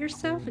you hurt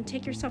yourself and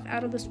take yourself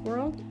out of this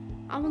world,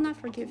 I will not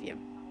forgive you.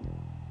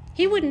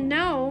 He wouldn't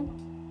know,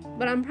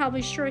 but I'm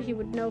probably sure he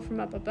would know from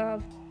up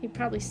above. He'd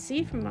probably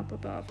see from up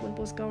above what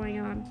was going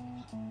on.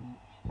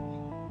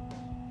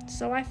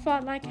 So I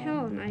fought like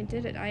hell, and I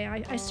did it.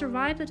 I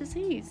survived the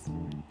disease.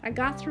 I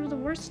got through the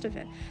worst of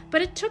it.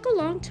 But it took a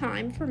long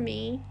time for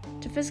me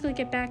to physically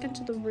get back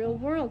into the real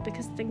world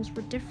because things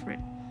were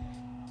different.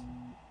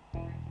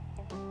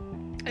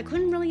 I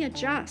couldn't really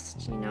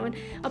adjust, and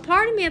a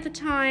part of me at the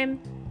time,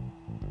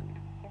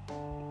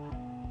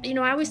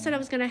 I always said I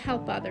was going to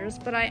help others,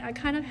 but I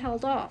kind of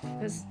held off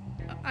because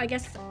I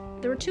guess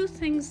there were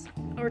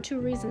 2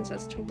 reasons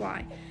as to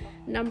why.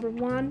 Number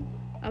 1,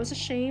 I was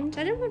ashamed.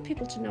 I didn't want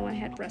people to know I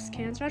had breast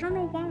cancer. I don't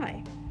know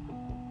why.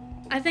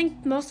 I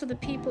think most of the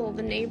people,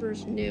 the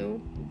neighbors,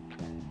 knew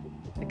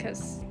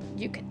because,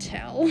 you could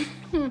tell.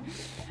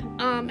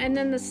 And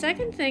then the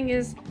second thing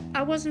is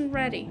I wasn't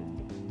ready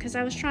because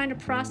I was trying to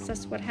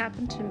process what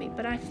happened to me.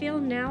 But I feel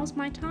now's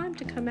my time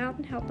to come out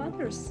and help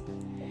others.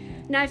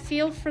 And I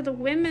feel for the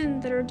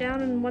women that are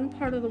down in one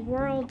part of the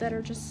world that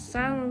are just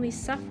silently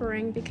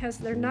suffering because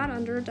they're not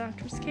under a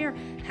doctor's care.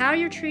 How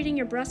you're treating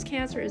your breast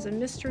cancer is a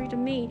mystery to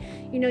me.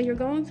 You know, you're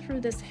going through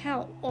this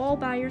hell all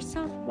by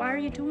yourself. Why are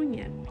you doing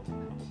it?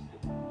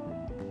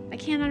 I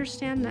can't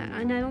understand that,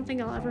 and I don't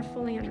think I'll ever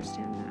fully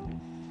understand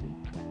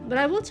that. But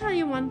I will tell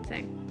you one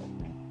thing.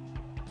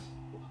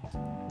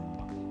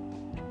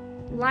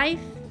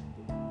 Life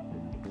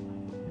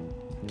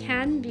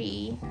can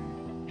be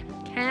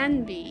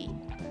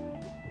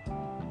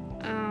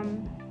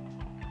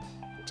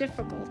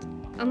difficult,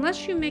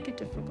 unless you make it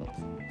difficult.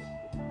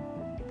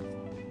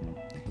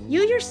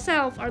 You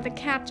yourself are the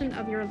captain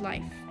of your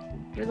life.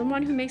 You're the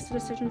one who makes the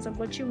decisions of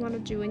what you want to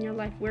do in your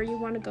life, where you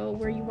want to go,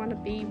 where you want to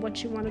be,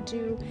 what you want to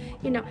do,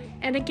 you know.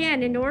 And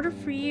again, in order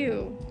for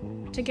you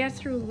to get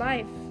through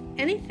life,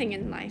 anything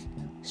in life,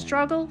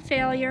 struggle,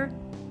 failure,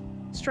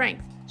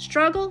 strength.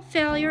 Struggle,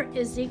 failure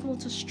is equal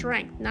to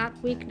strength, not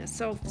weakness.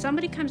 So if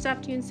somebody comes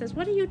up to you and says,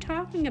 "What are you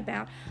talking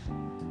about?"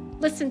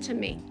 Listen to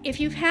me. If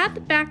you've had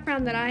the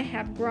background that I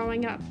have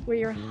growing up, where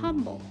you're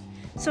humble,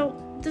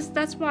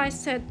 that's why I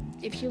said,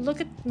 if you look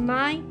at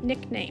my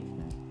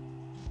nickname,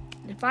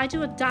 if I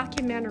do a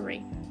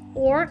documentary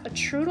or a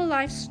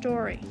true-to-life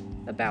story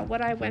about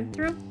what I went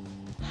through,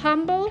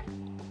 humble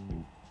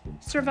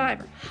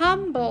survivor.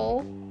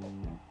 Humble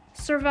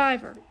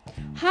survivor.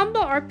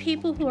 Humble are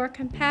people who are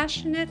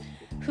compassionate,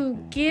 who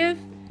give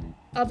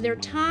of their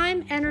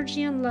time,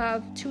 energy, and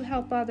love to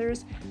help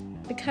others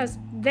because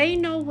they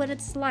know what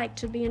it's like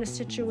to be in a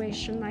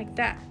situation like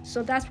that.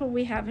 So that's what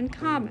we have in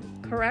common,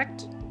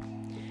 correct?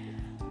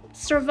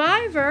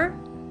 Survivor,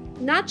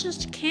 not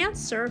just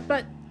cancer,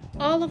 but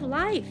all of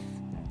life,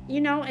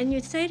 you know, and you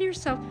say to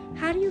yourself,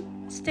 how do you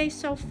stay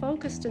so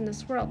focused in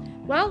this world?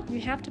 Well, you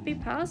have to be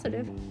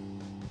positive.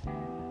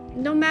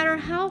 No matter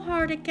how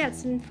hard it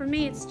gets, and for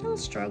me, it's still a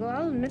struggle,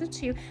 I'll admit it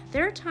to you.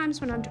 There are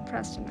times when I'm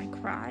depressed and I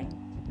cry.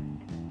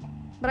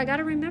 But I got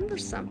to remember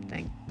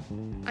something.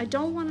 I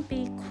don't want to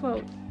be,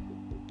 quote,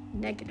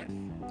 negative.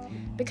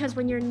 Because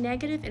when you're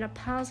negative in a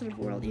positive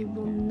world, it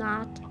will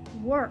not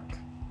work.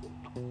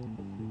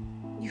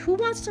 Who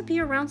wants to be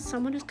around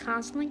someone who's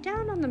constantly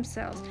down on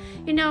themselves?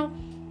 You know,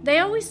 they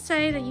always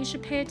say that you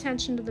should pay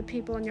attention to the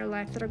people in your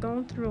life that are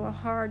going through a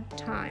hard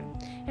time.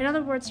 In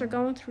other words, they're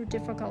going through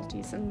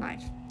difficulties in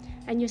life.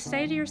 And you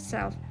say to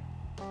yourself,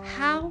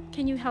 how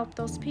can you help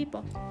those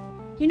people?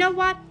 You know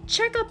what?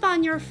 Check up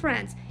on your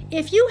friends.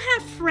 If you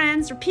have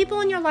friends or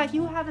people in your life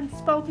you haven't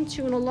spoken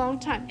to in a long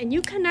time and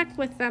you connect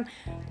with them,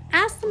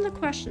 ask them the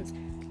questions.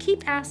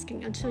 Keep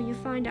asking until you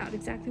find out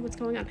exactly what's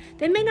going on.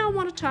 They may not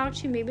want to talk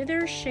to you. Maybe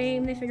they're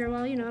ashamed. They figure,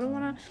 well, you know,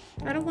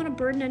 I don't want to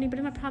burden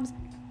anybody with my problems.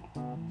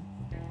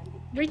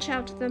 Reach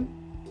out to them.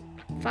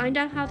 Find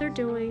out how they're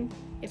doing.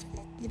 If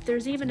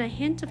there's even a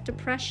hint of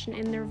depression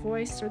in their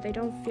voice or they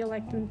don't feel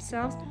like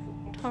themselves,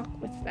 talk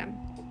with them.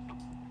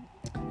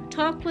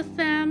 Talk with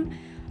them.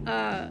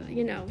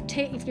 You know,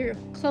 if you're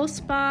close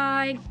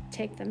by,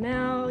 take them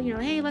out. You know,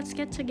 hey, let's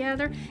get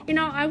together. You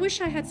know, I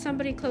wish I had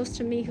somebody close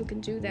to me who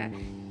can do that.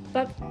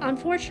 But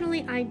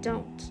unfortunately, I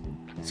don't.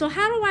 So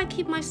how do I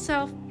keep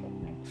myself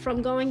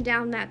from going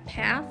down that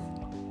path?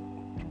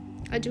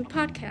 I do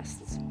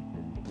podcasts.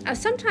 I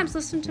sometimes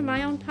listen to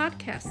my own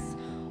podcasts.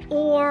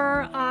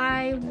 Or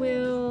I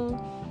will,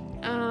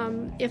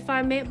 if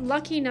I'm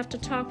lucky enough to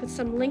talk with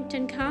some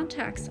LinkedIn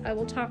contacts, I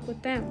will talk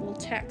with them. We'll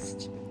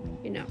text,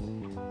 you know.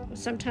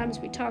 Sometimes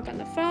we talk on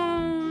the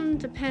phone,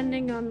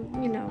 depending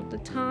on, you know, the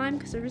time,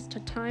 because there is a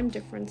time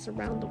difference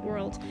around the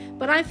world.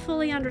 But I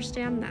fully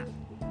understand that.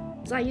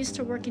 Because I used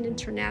to work in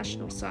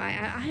international, so I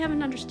have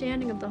an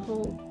understanding of the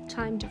whole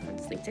time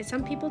difference thing. Say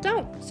some people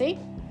don't, see?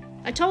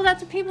 I told that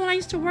to people when I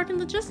used to work in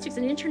logistics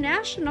and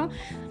international.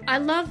 I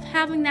love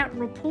having that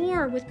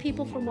rapport with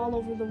people from all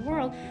over the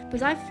world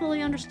because I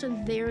fully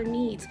understood their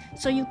needs.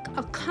 So you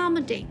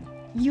accommodate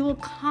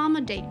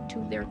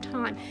to their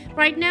time.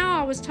 Right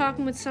now, I was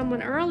talking with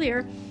someone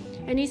earlier,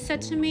 and he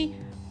said to me,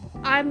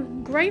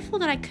 I'm grateful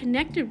that I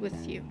connected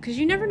with you because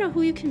you never know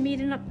who you can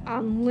meet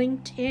on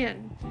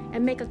LinkedIn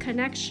and make a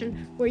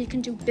connection where you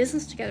can do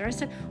business together. I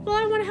said, well,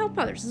 I want to help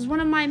others. This is one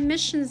of my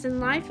missions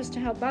in life is to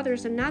help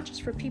others, and not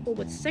just for people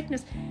with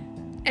sickness,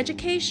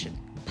 education,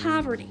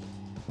 poverty,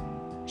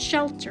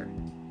 shelter,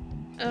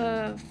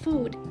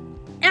 food,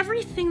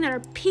 everything that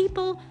our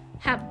people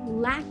have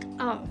lack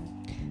of.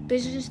 But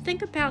just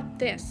think about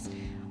this.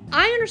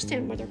 I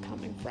understand where they're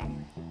coming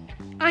from.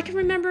 I can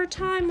remember a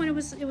time when it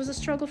was a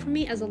struggle for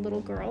me as a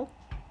little girl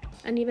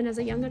and even as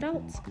a young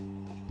adult.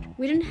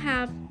 We didn't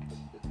have,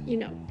 you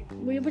know,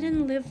 we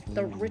didn't live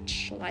the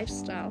rich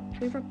lifestyle.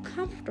 We were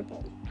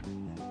comfortable.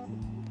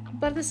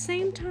 But at the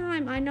same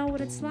time, I know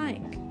what it's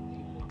like.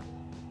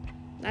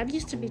 I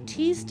used to be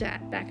teased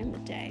at back in the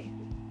day.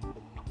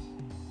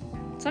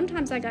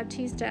 Sometimes I got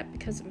teased at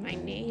because of my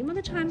name,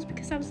 other times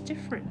because I was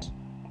different.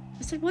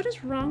 I said, what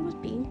is wrong with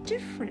being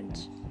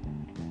different?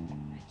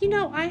 In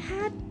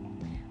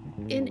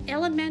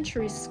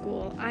elementary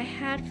school, I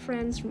had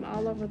friends from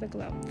all over the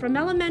globe. From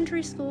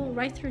elementary school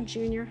right through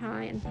junior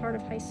high and part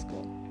of high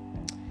school.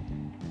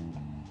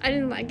 I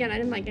didn't like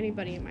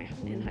anybody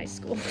in high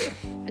school.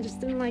 I just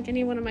didn't like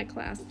anyone in my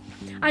class.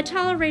 I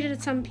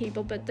tolerated some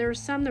people, but there were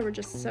some that were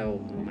just so,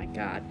 oh my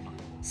God,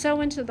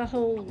 so into the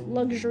whole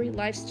luxury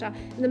lifestyle.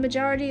 And the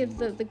majority of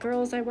the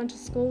girls I went to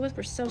school with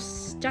were so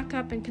stuck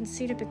up and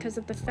conceited because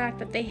of the fact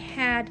that they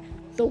had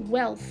the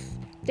wealth.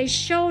 They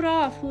showed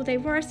off who they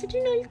were. I said,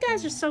 you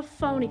guys are so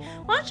phony.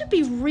 Why don't you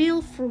be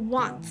real for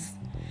once?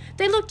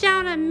 They looked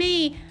down at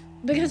me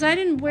because I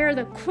didn't wear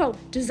the, quote,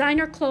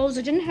 designer clothes.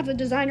 I didn't have the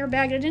designer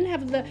bag. I didn't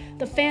have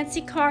the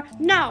fancy car.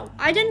 No,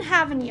 I didn't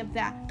have any of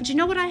that. But you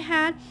know what I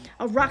had?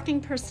 A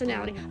rocking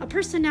personality. A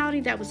personality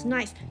that was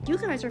nice. You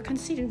guys are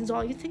conceited because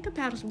all you think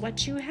about is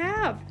what you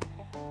have.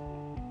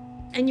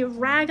 And you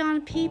rag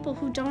on people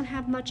who don't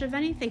have much of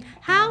anything.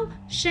 How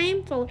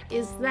shameful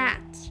is that?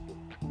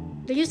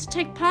 They used to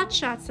take pot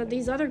shots at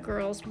these other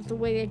girls with the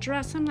way they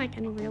dress. I'm like,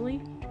 and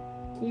really?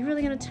 Are you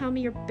really going to tell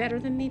me you're better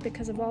than me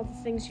because of all the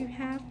things you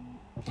have?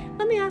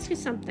 Let me ask you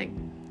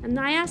something. And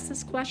I asked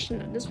this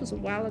question, and this was a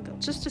while ago,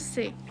 just to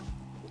see.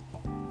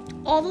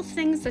 All the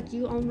things that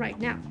you own right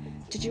now,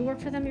 did you work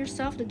for them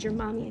yourself? Did your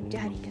mommy and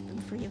daddy get them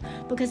for you?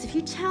 Because if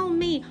you tell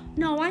me,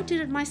 no, I did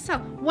it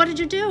myself, what did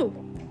you do?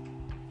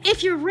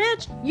 If you're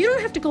rich, you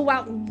don't have to go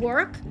out and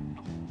work.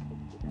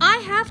 I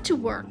have to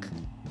work.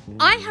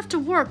 I have to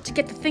work to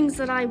get the things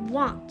that I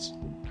want.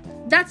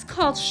 That's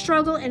called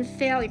struggle and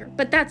failure,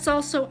 but that's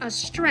also a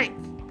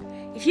strength.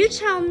 If you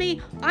tell me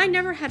I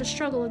never had a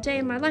struggle a day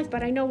in my life,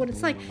 but I know what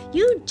it's like,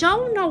 you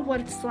don't know what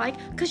it's like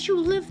because you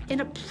live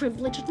in a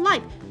privileged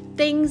life.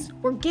 Things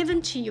were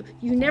given to you.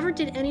 You never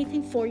did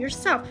anything for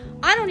yourself.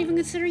 I don't even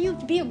consider you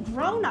to be a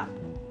grown-up.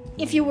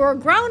 If you were a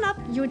grown-up,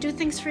 you would do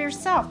things for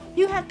yourself.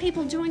 You had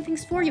people doing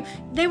things for you.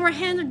 They were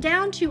handed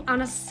down to you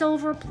on a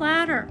silver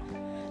platter.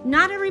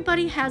 Not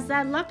everybody has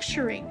that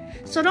luxury.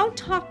 So don't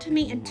talk to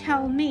me and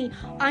tell me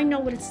I know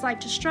what it's like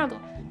to struggle.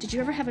 Did you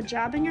ever have a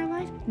job in your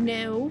life?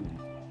 No.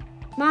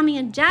 Mommy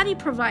and daddy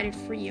provided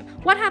for you.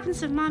 What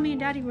happens if mommy and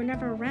daddy were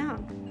never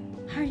around?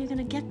 How are you going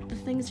to get the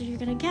things that you're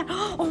going to get?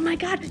 Oh my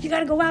God, you got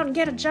to go out and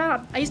get a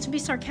job. I used to be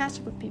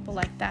sarcastic with people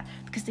like that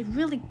because they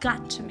really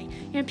got to me.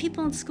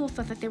 People in school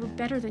thought that they were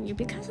better than you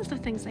because of the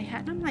things they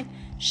had. And I'm like,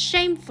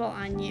 shameful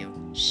on you.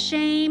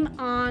 Shame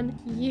on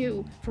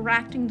you for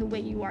acting the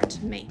way you are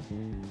to me.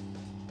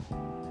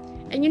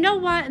 And you know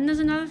what? And there's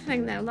another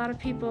thing that a lot of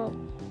people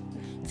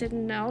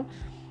didn't know.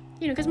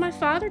 Because my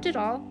father did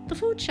all the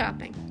food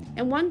shopping.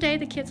 And one day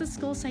the kids at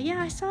school say,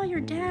 yeah, I saw your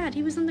dad.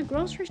 He was in the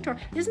grocery store.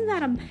 Isn't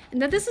that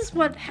and this is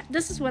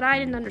what I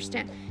didn't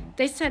understand.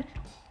 They said,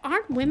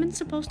 aren't women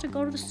supposed to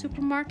go to the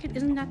supermarket?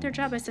 Isn't that their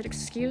job? I said,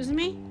 excuse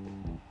me?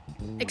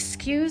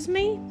 Excuse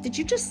me? Did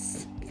you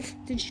just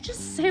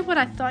say what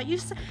I thought you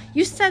said?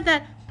 You said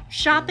that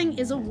shopping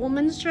is a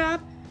woman's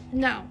job?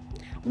 No.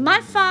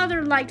 My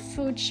father liked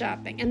food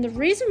shopping, and the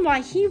reason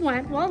why he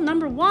went, well,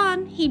 number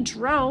one, he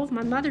drove.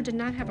 My mother did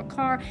not have a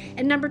car.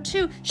 And number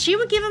two, she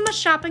would give him a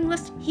shopping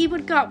list. He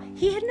would go.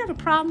 He didn't have a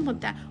problem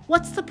with that.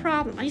 What's the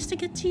problem? I used to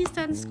get teased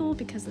at in school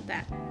because of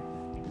that.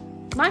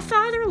 My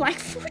father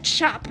liked food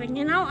shopping,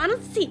 I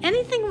don't see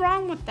anything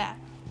wrong with that.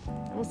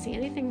 I don't see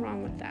anything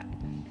wrong with that.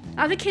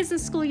 Other kids in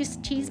school used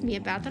to tease me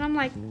about that. I'm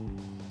like,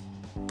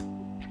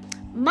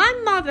 my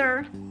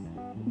mother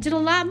did a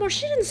lot more.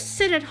 She didn't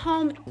sit at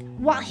home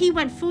while he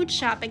went food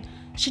shopping.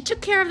 She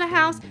took care of the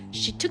house.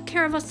 She took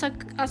care of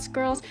us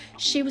girls.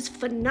 She was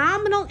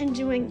phenomenal in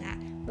doing that.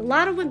 A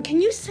lot of women,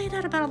 can you say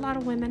that about a lot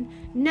of women?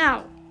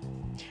 No.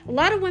 A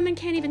lot of women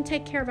can't even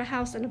take care of a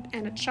house and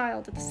a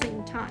child at the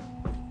same time.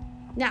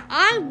 Now,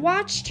 I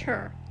watched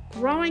her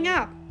growing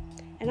up,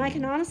 and I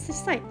can honestly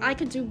say I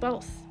could do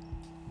both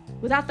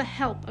without the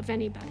help of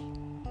anybody.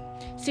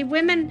 See,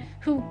 women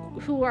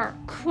who are,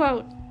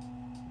 quote,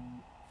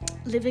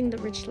 living the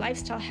rich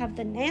lifestyle have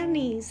the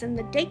nannies and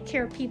the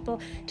daycare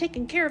people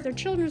taking care of their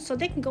children so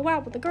they can go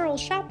out with the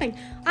girls shopping.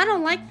 I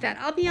don't like that.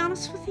 I'll be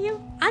honest with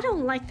you. I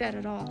don't like that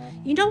at all.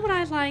 You know what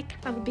I like?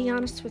 I will be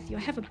honest with you.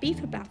 I have a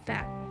beef about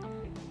that.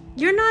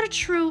 You're not a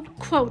true,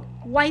 quote,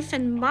 wife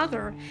and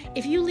mother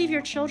if you leave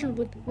your children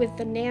with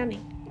the nanny.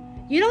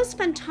 You don't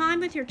spend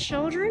time with your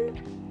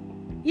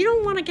children. You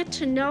don't want to get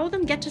to know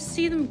them, get to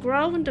see them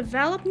grow and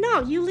develop.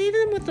 No, you leave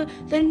them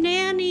with the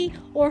nanny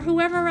or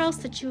whoever else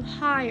that you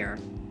hire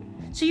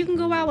so you can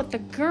go out with the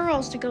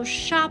girls to go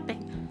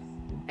shopping.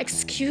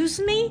 Excuse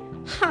me?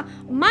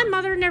 My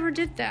mother never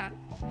did that.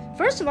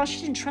 First of all,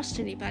 she didn't trust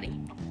anybody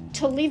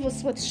to leave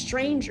us with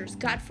strangers,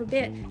 God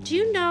forbid. Do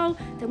you know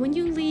that when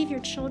you leave your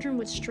children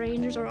with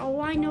strangers, or,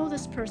 oh, I know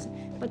this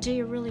person, but do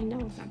you really know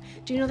them?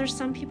 Do you know there's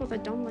some people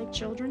that don't like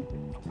children?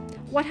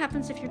 What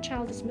happens if your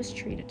child is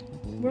mistreated?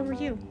 Where were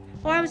you?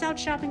 Oh, I was out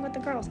shopping with the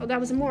girls. Oh, that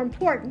was more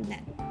important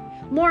then.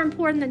 More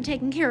important than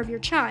taking care of your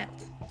child.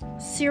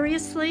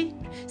 Seriously?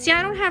 See,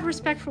 I don't have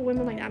respect for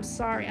women like that. I'm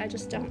sorry. I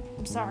just don't.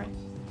 I'm sorry.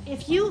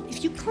 If you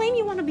claim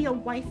you want to be a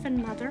wife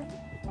and mother,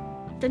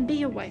 then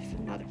be a wife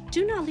and mother.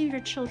 Do not leave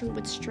your children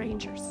with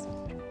strangers.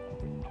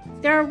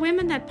 There are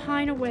women that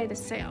pine away that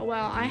say, oh,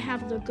 well, I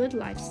have the good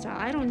lifestyle.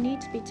 I don't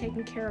need to be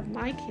taking care of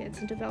my kids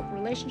and develop a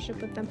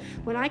relationship with them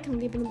when I can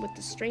leave them with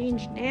the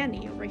strange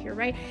nanny over here,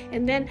 right?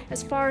 And then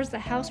as far as the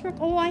housework,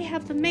 oh, I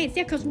have the maids.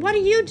 Yeah, because what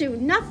do?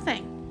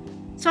 Nothing.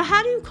 So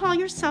how do you call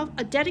yourself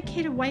a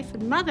dedicated wife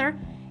and mother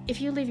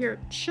if you leave your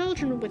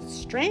children with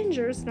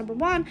strangers, number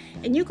one,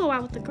 and you go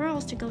out with the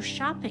girls to go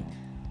shopping?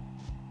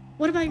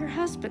 What about your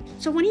husband?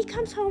 So when he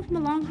comes home from a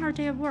long, hard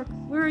day of work,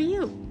 where are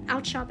you?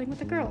 Out shopping with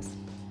the girls.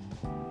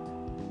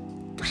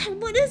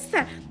 What is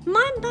that?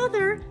 My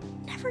mother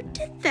never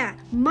did that.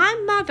 My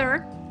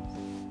mother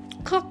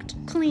cooked,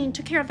 cleaned,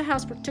 took care of the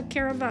housework, took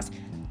care of us,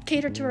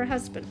 catered to her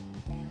husband.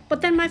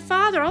 But then my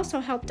father also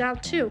helped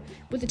out too.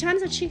 With the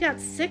times that she got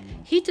sick,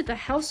 he did the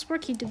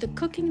housework, he did the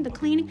cooking, the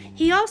cleaning.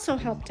 He also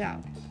helped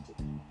out.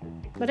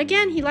 But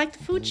again, he liked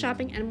the food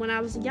shopping, and when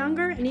I was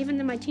younger, and even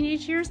in my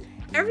teenage years,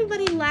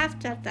 everybody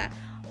laughed at that.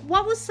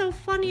 What was so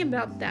funny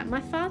about that? My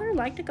father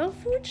liked to go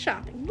food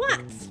shopping.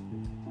 What?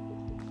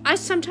 I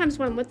sometimes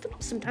went with them,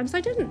 sometimes I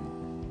didn't.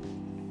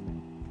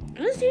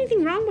 I don't see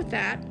anything wrong with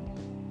that.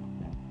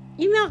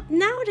 You know,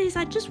 nowadays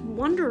I just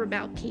wonder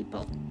about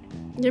people,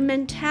 their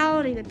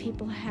mentality that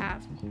people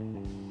have.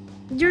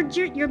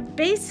 You're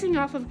basing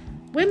off of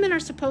women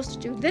are supposed to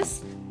do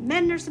this,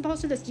 men are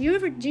supposed to do this.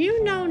 Do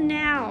you know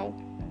now?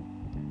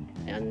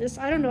 And this,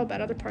 I don't know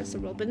about other parts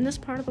of the world, but in this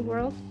part of the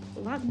world, a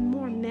lot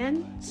more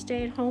men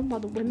stay at home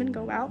while the women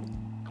go out.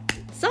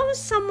 So if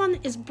someone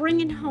is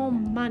bringing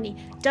home money,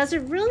 does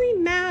it really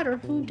matter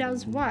who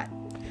does what?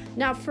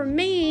 Now, for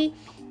me,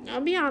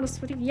 I'll be honest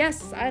with you,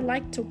 yes, I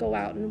like to go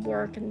out and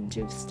work and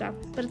do stuff.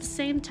 But at the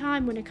same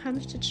time, when it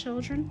comes to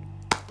children,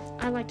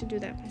 I like to do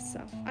that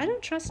myself. I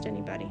don't trust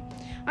anybody.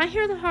 I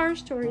hear the horror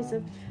stories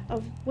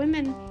of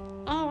women,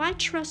 oh, I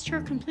trust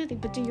her completely,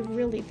 but do you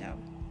really, though?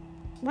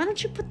 Why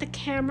don't you put the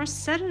camera,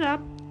 set it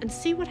up, and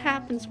see what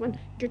happens when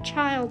your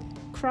child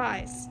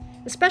cries,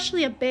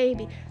 especially a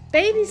baby.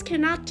 Babies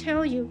cannot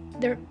tell you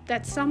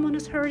that someone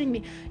is hurting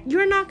me.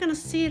 You're not going to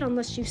see it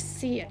unless you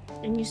see it,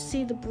 and you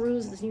see the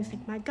bruises, and you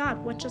think, my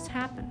God, what just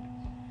happened?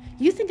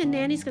 You think a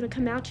nanny's going to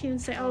come out to you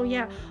and say, oh,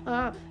 yeah,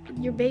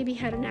 your baby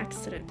had an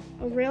accident.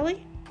 Oh,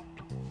 really?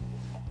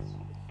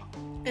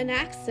 An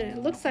accident.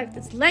 It looks like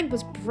its leg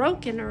was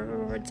broken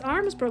or its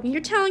arm was broken.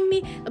 You're telling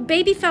me a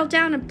baby fell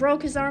down and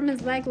broke his arm and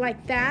his leg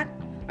like that?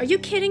 Are you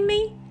kidding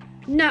me?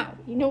 No.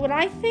 You know what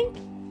I think?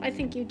 I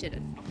think you did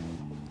it.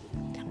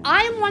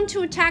 I am one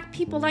to attack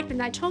people like that.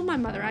 And I told my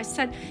mother, I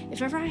said,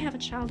 if ever I have a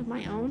child of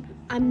my own,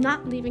 I'm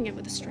not leaving it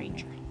with a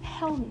stranger.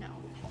 Hell no.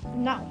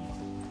 No.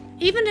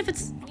 Even if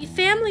it's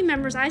family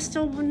members, I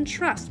still wouldn't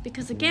trust.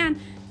 Because again,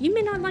 you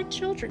may not like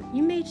children.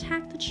 You may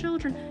attack the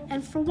children.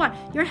 And for what?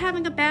 You're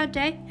having a bad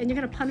day and you're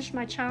going to punish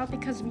my child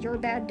because of your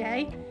bad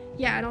day?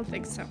 Yeah, I don't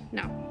think so.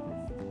 No.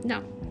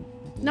 No.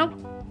 Nope.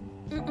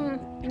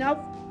 Nope.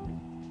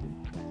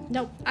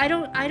 No, I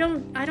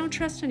don't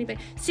trust anybody.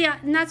 See,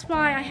 and that's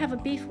why I have a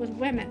beef with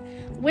women.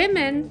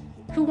 Women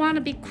who want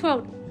to be,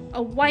 quote,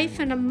 a wife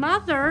and a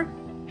mother,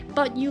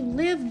 but you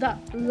live the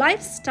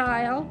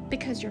lifestyle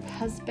because your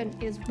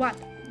husband is what?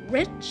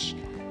 Rich?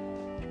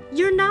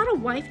 You're not a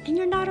wife and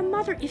you're not a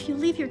mother if you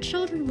leave your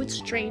children with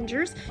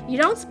strangers, you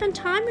don't spend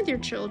time with your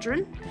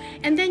children,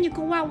 and then you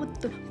go out with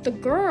the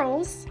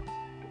girls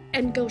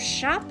and go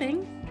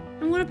shopping.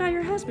 And what about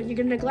your husband? You're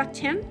going to neglect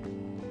him?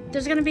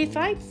 There's going to be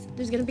fights.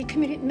 There's going to be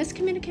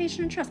miscommunication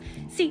and trust.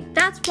 See,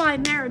 that's why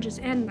marriages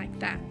end like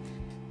that.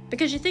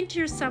 Because you think to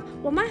yourself,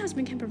 well, my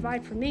husband can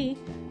provide for me.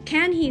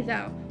 Can he,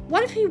 though?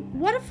 What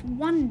if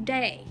one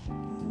day,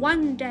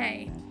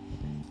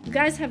 you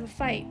guys have a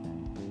fight,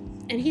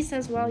 and he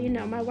says, well, you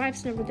know, my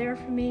wife's never there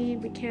for me.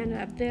 We can't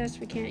have this.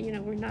 We can't, you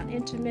know, we're not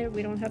intimate.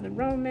 We don't have the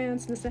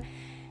romance and this.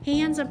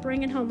 He ends up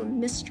bringing home a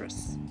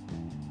mistress.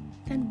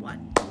 Then what?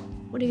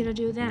 What are you going to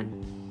do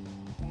then?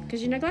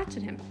 Because you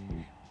neglected him.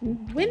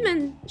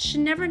 Women should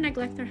never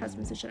neglect their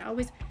husbands. They should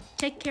always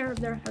take care of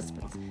their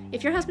husbands.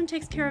 If your husband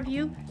takes care of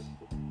you,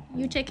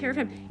 you take care of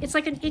him. It's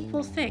like an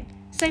equal thing.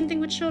 Same thing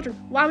with children.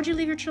 Why would you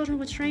leave your children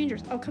with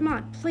strangers? Oh, come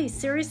on. Please,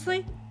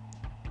 seriously?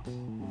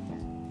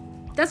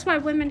 That's why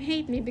women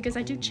hate me, because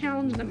I do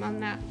challenge them on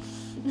that.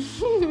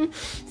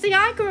 See,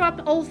 I grew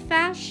up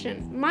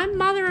old-fashioned. My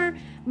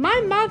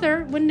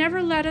mother would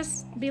never let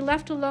us be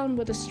left alone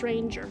with a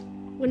stranger.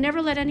 Would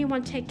never let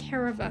anyone take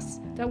care of us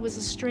that was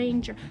a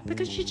stranger,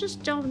 because you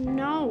just don't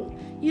know.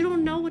 You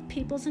don't know what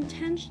people's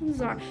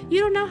intentions are. You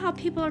don't know how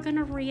people are going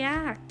to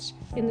react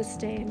in this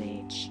day and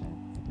age.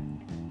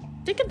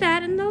 Think of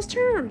that in those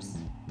terms.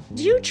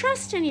 Do you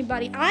trust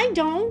anybody? I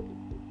don't.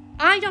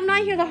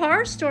 I hear the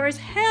horror stories.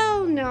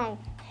 Hell no.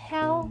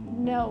 Hell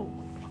no.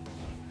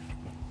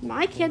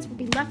 My kids will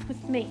be left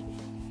with me.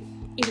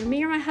 Either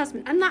me or my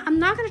husband. I'm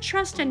not going to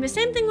trust anybody.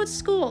 Same thing with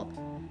school.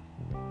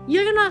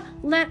 You're going to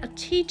let a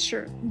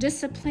teacher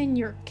discipline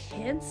your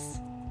kids?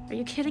 Are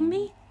you kidding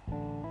me?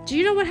 Do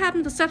you know what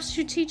happened to the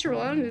substitute teacher?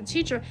 Well, the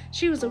teacher,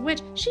 she was a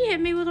witch. She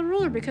hit me with a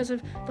ruler because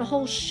of the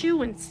whole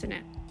shoe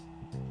incident.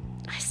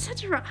 I said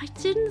to her, I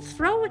didn't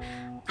throw it.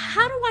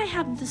 How do I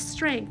have the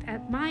strength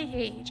at my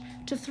age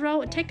to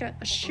take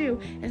a shoe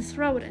and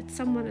throw it at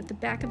someone at the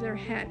back of their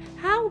head?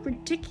 How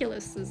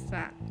ridiculous is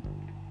that?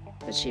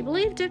 But she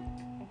believed it.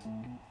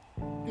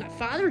 My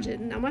father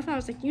didn't. Now my father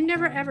was like, you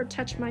never ever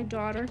touch my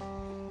daughter.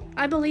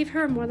 I believe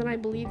her more than I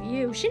believe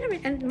you.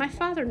 And my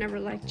father never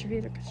liked her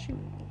either because she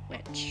was a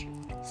witch.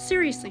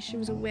 Seriously, she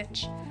was a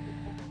witch.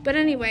 But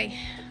anyway,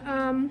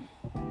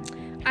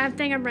 I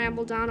think I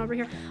rambled on over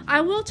here.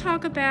 I will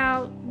talk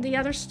about the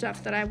other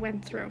stuff that I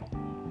went through.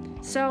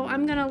 So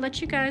I'm going to let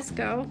you guys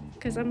go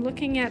because I'm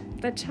looking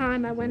at the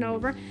time I went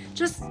over.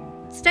 Just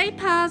stay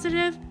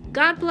positive.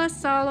 God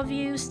bless all of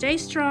you. Stay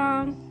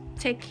strong.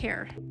 Take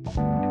care.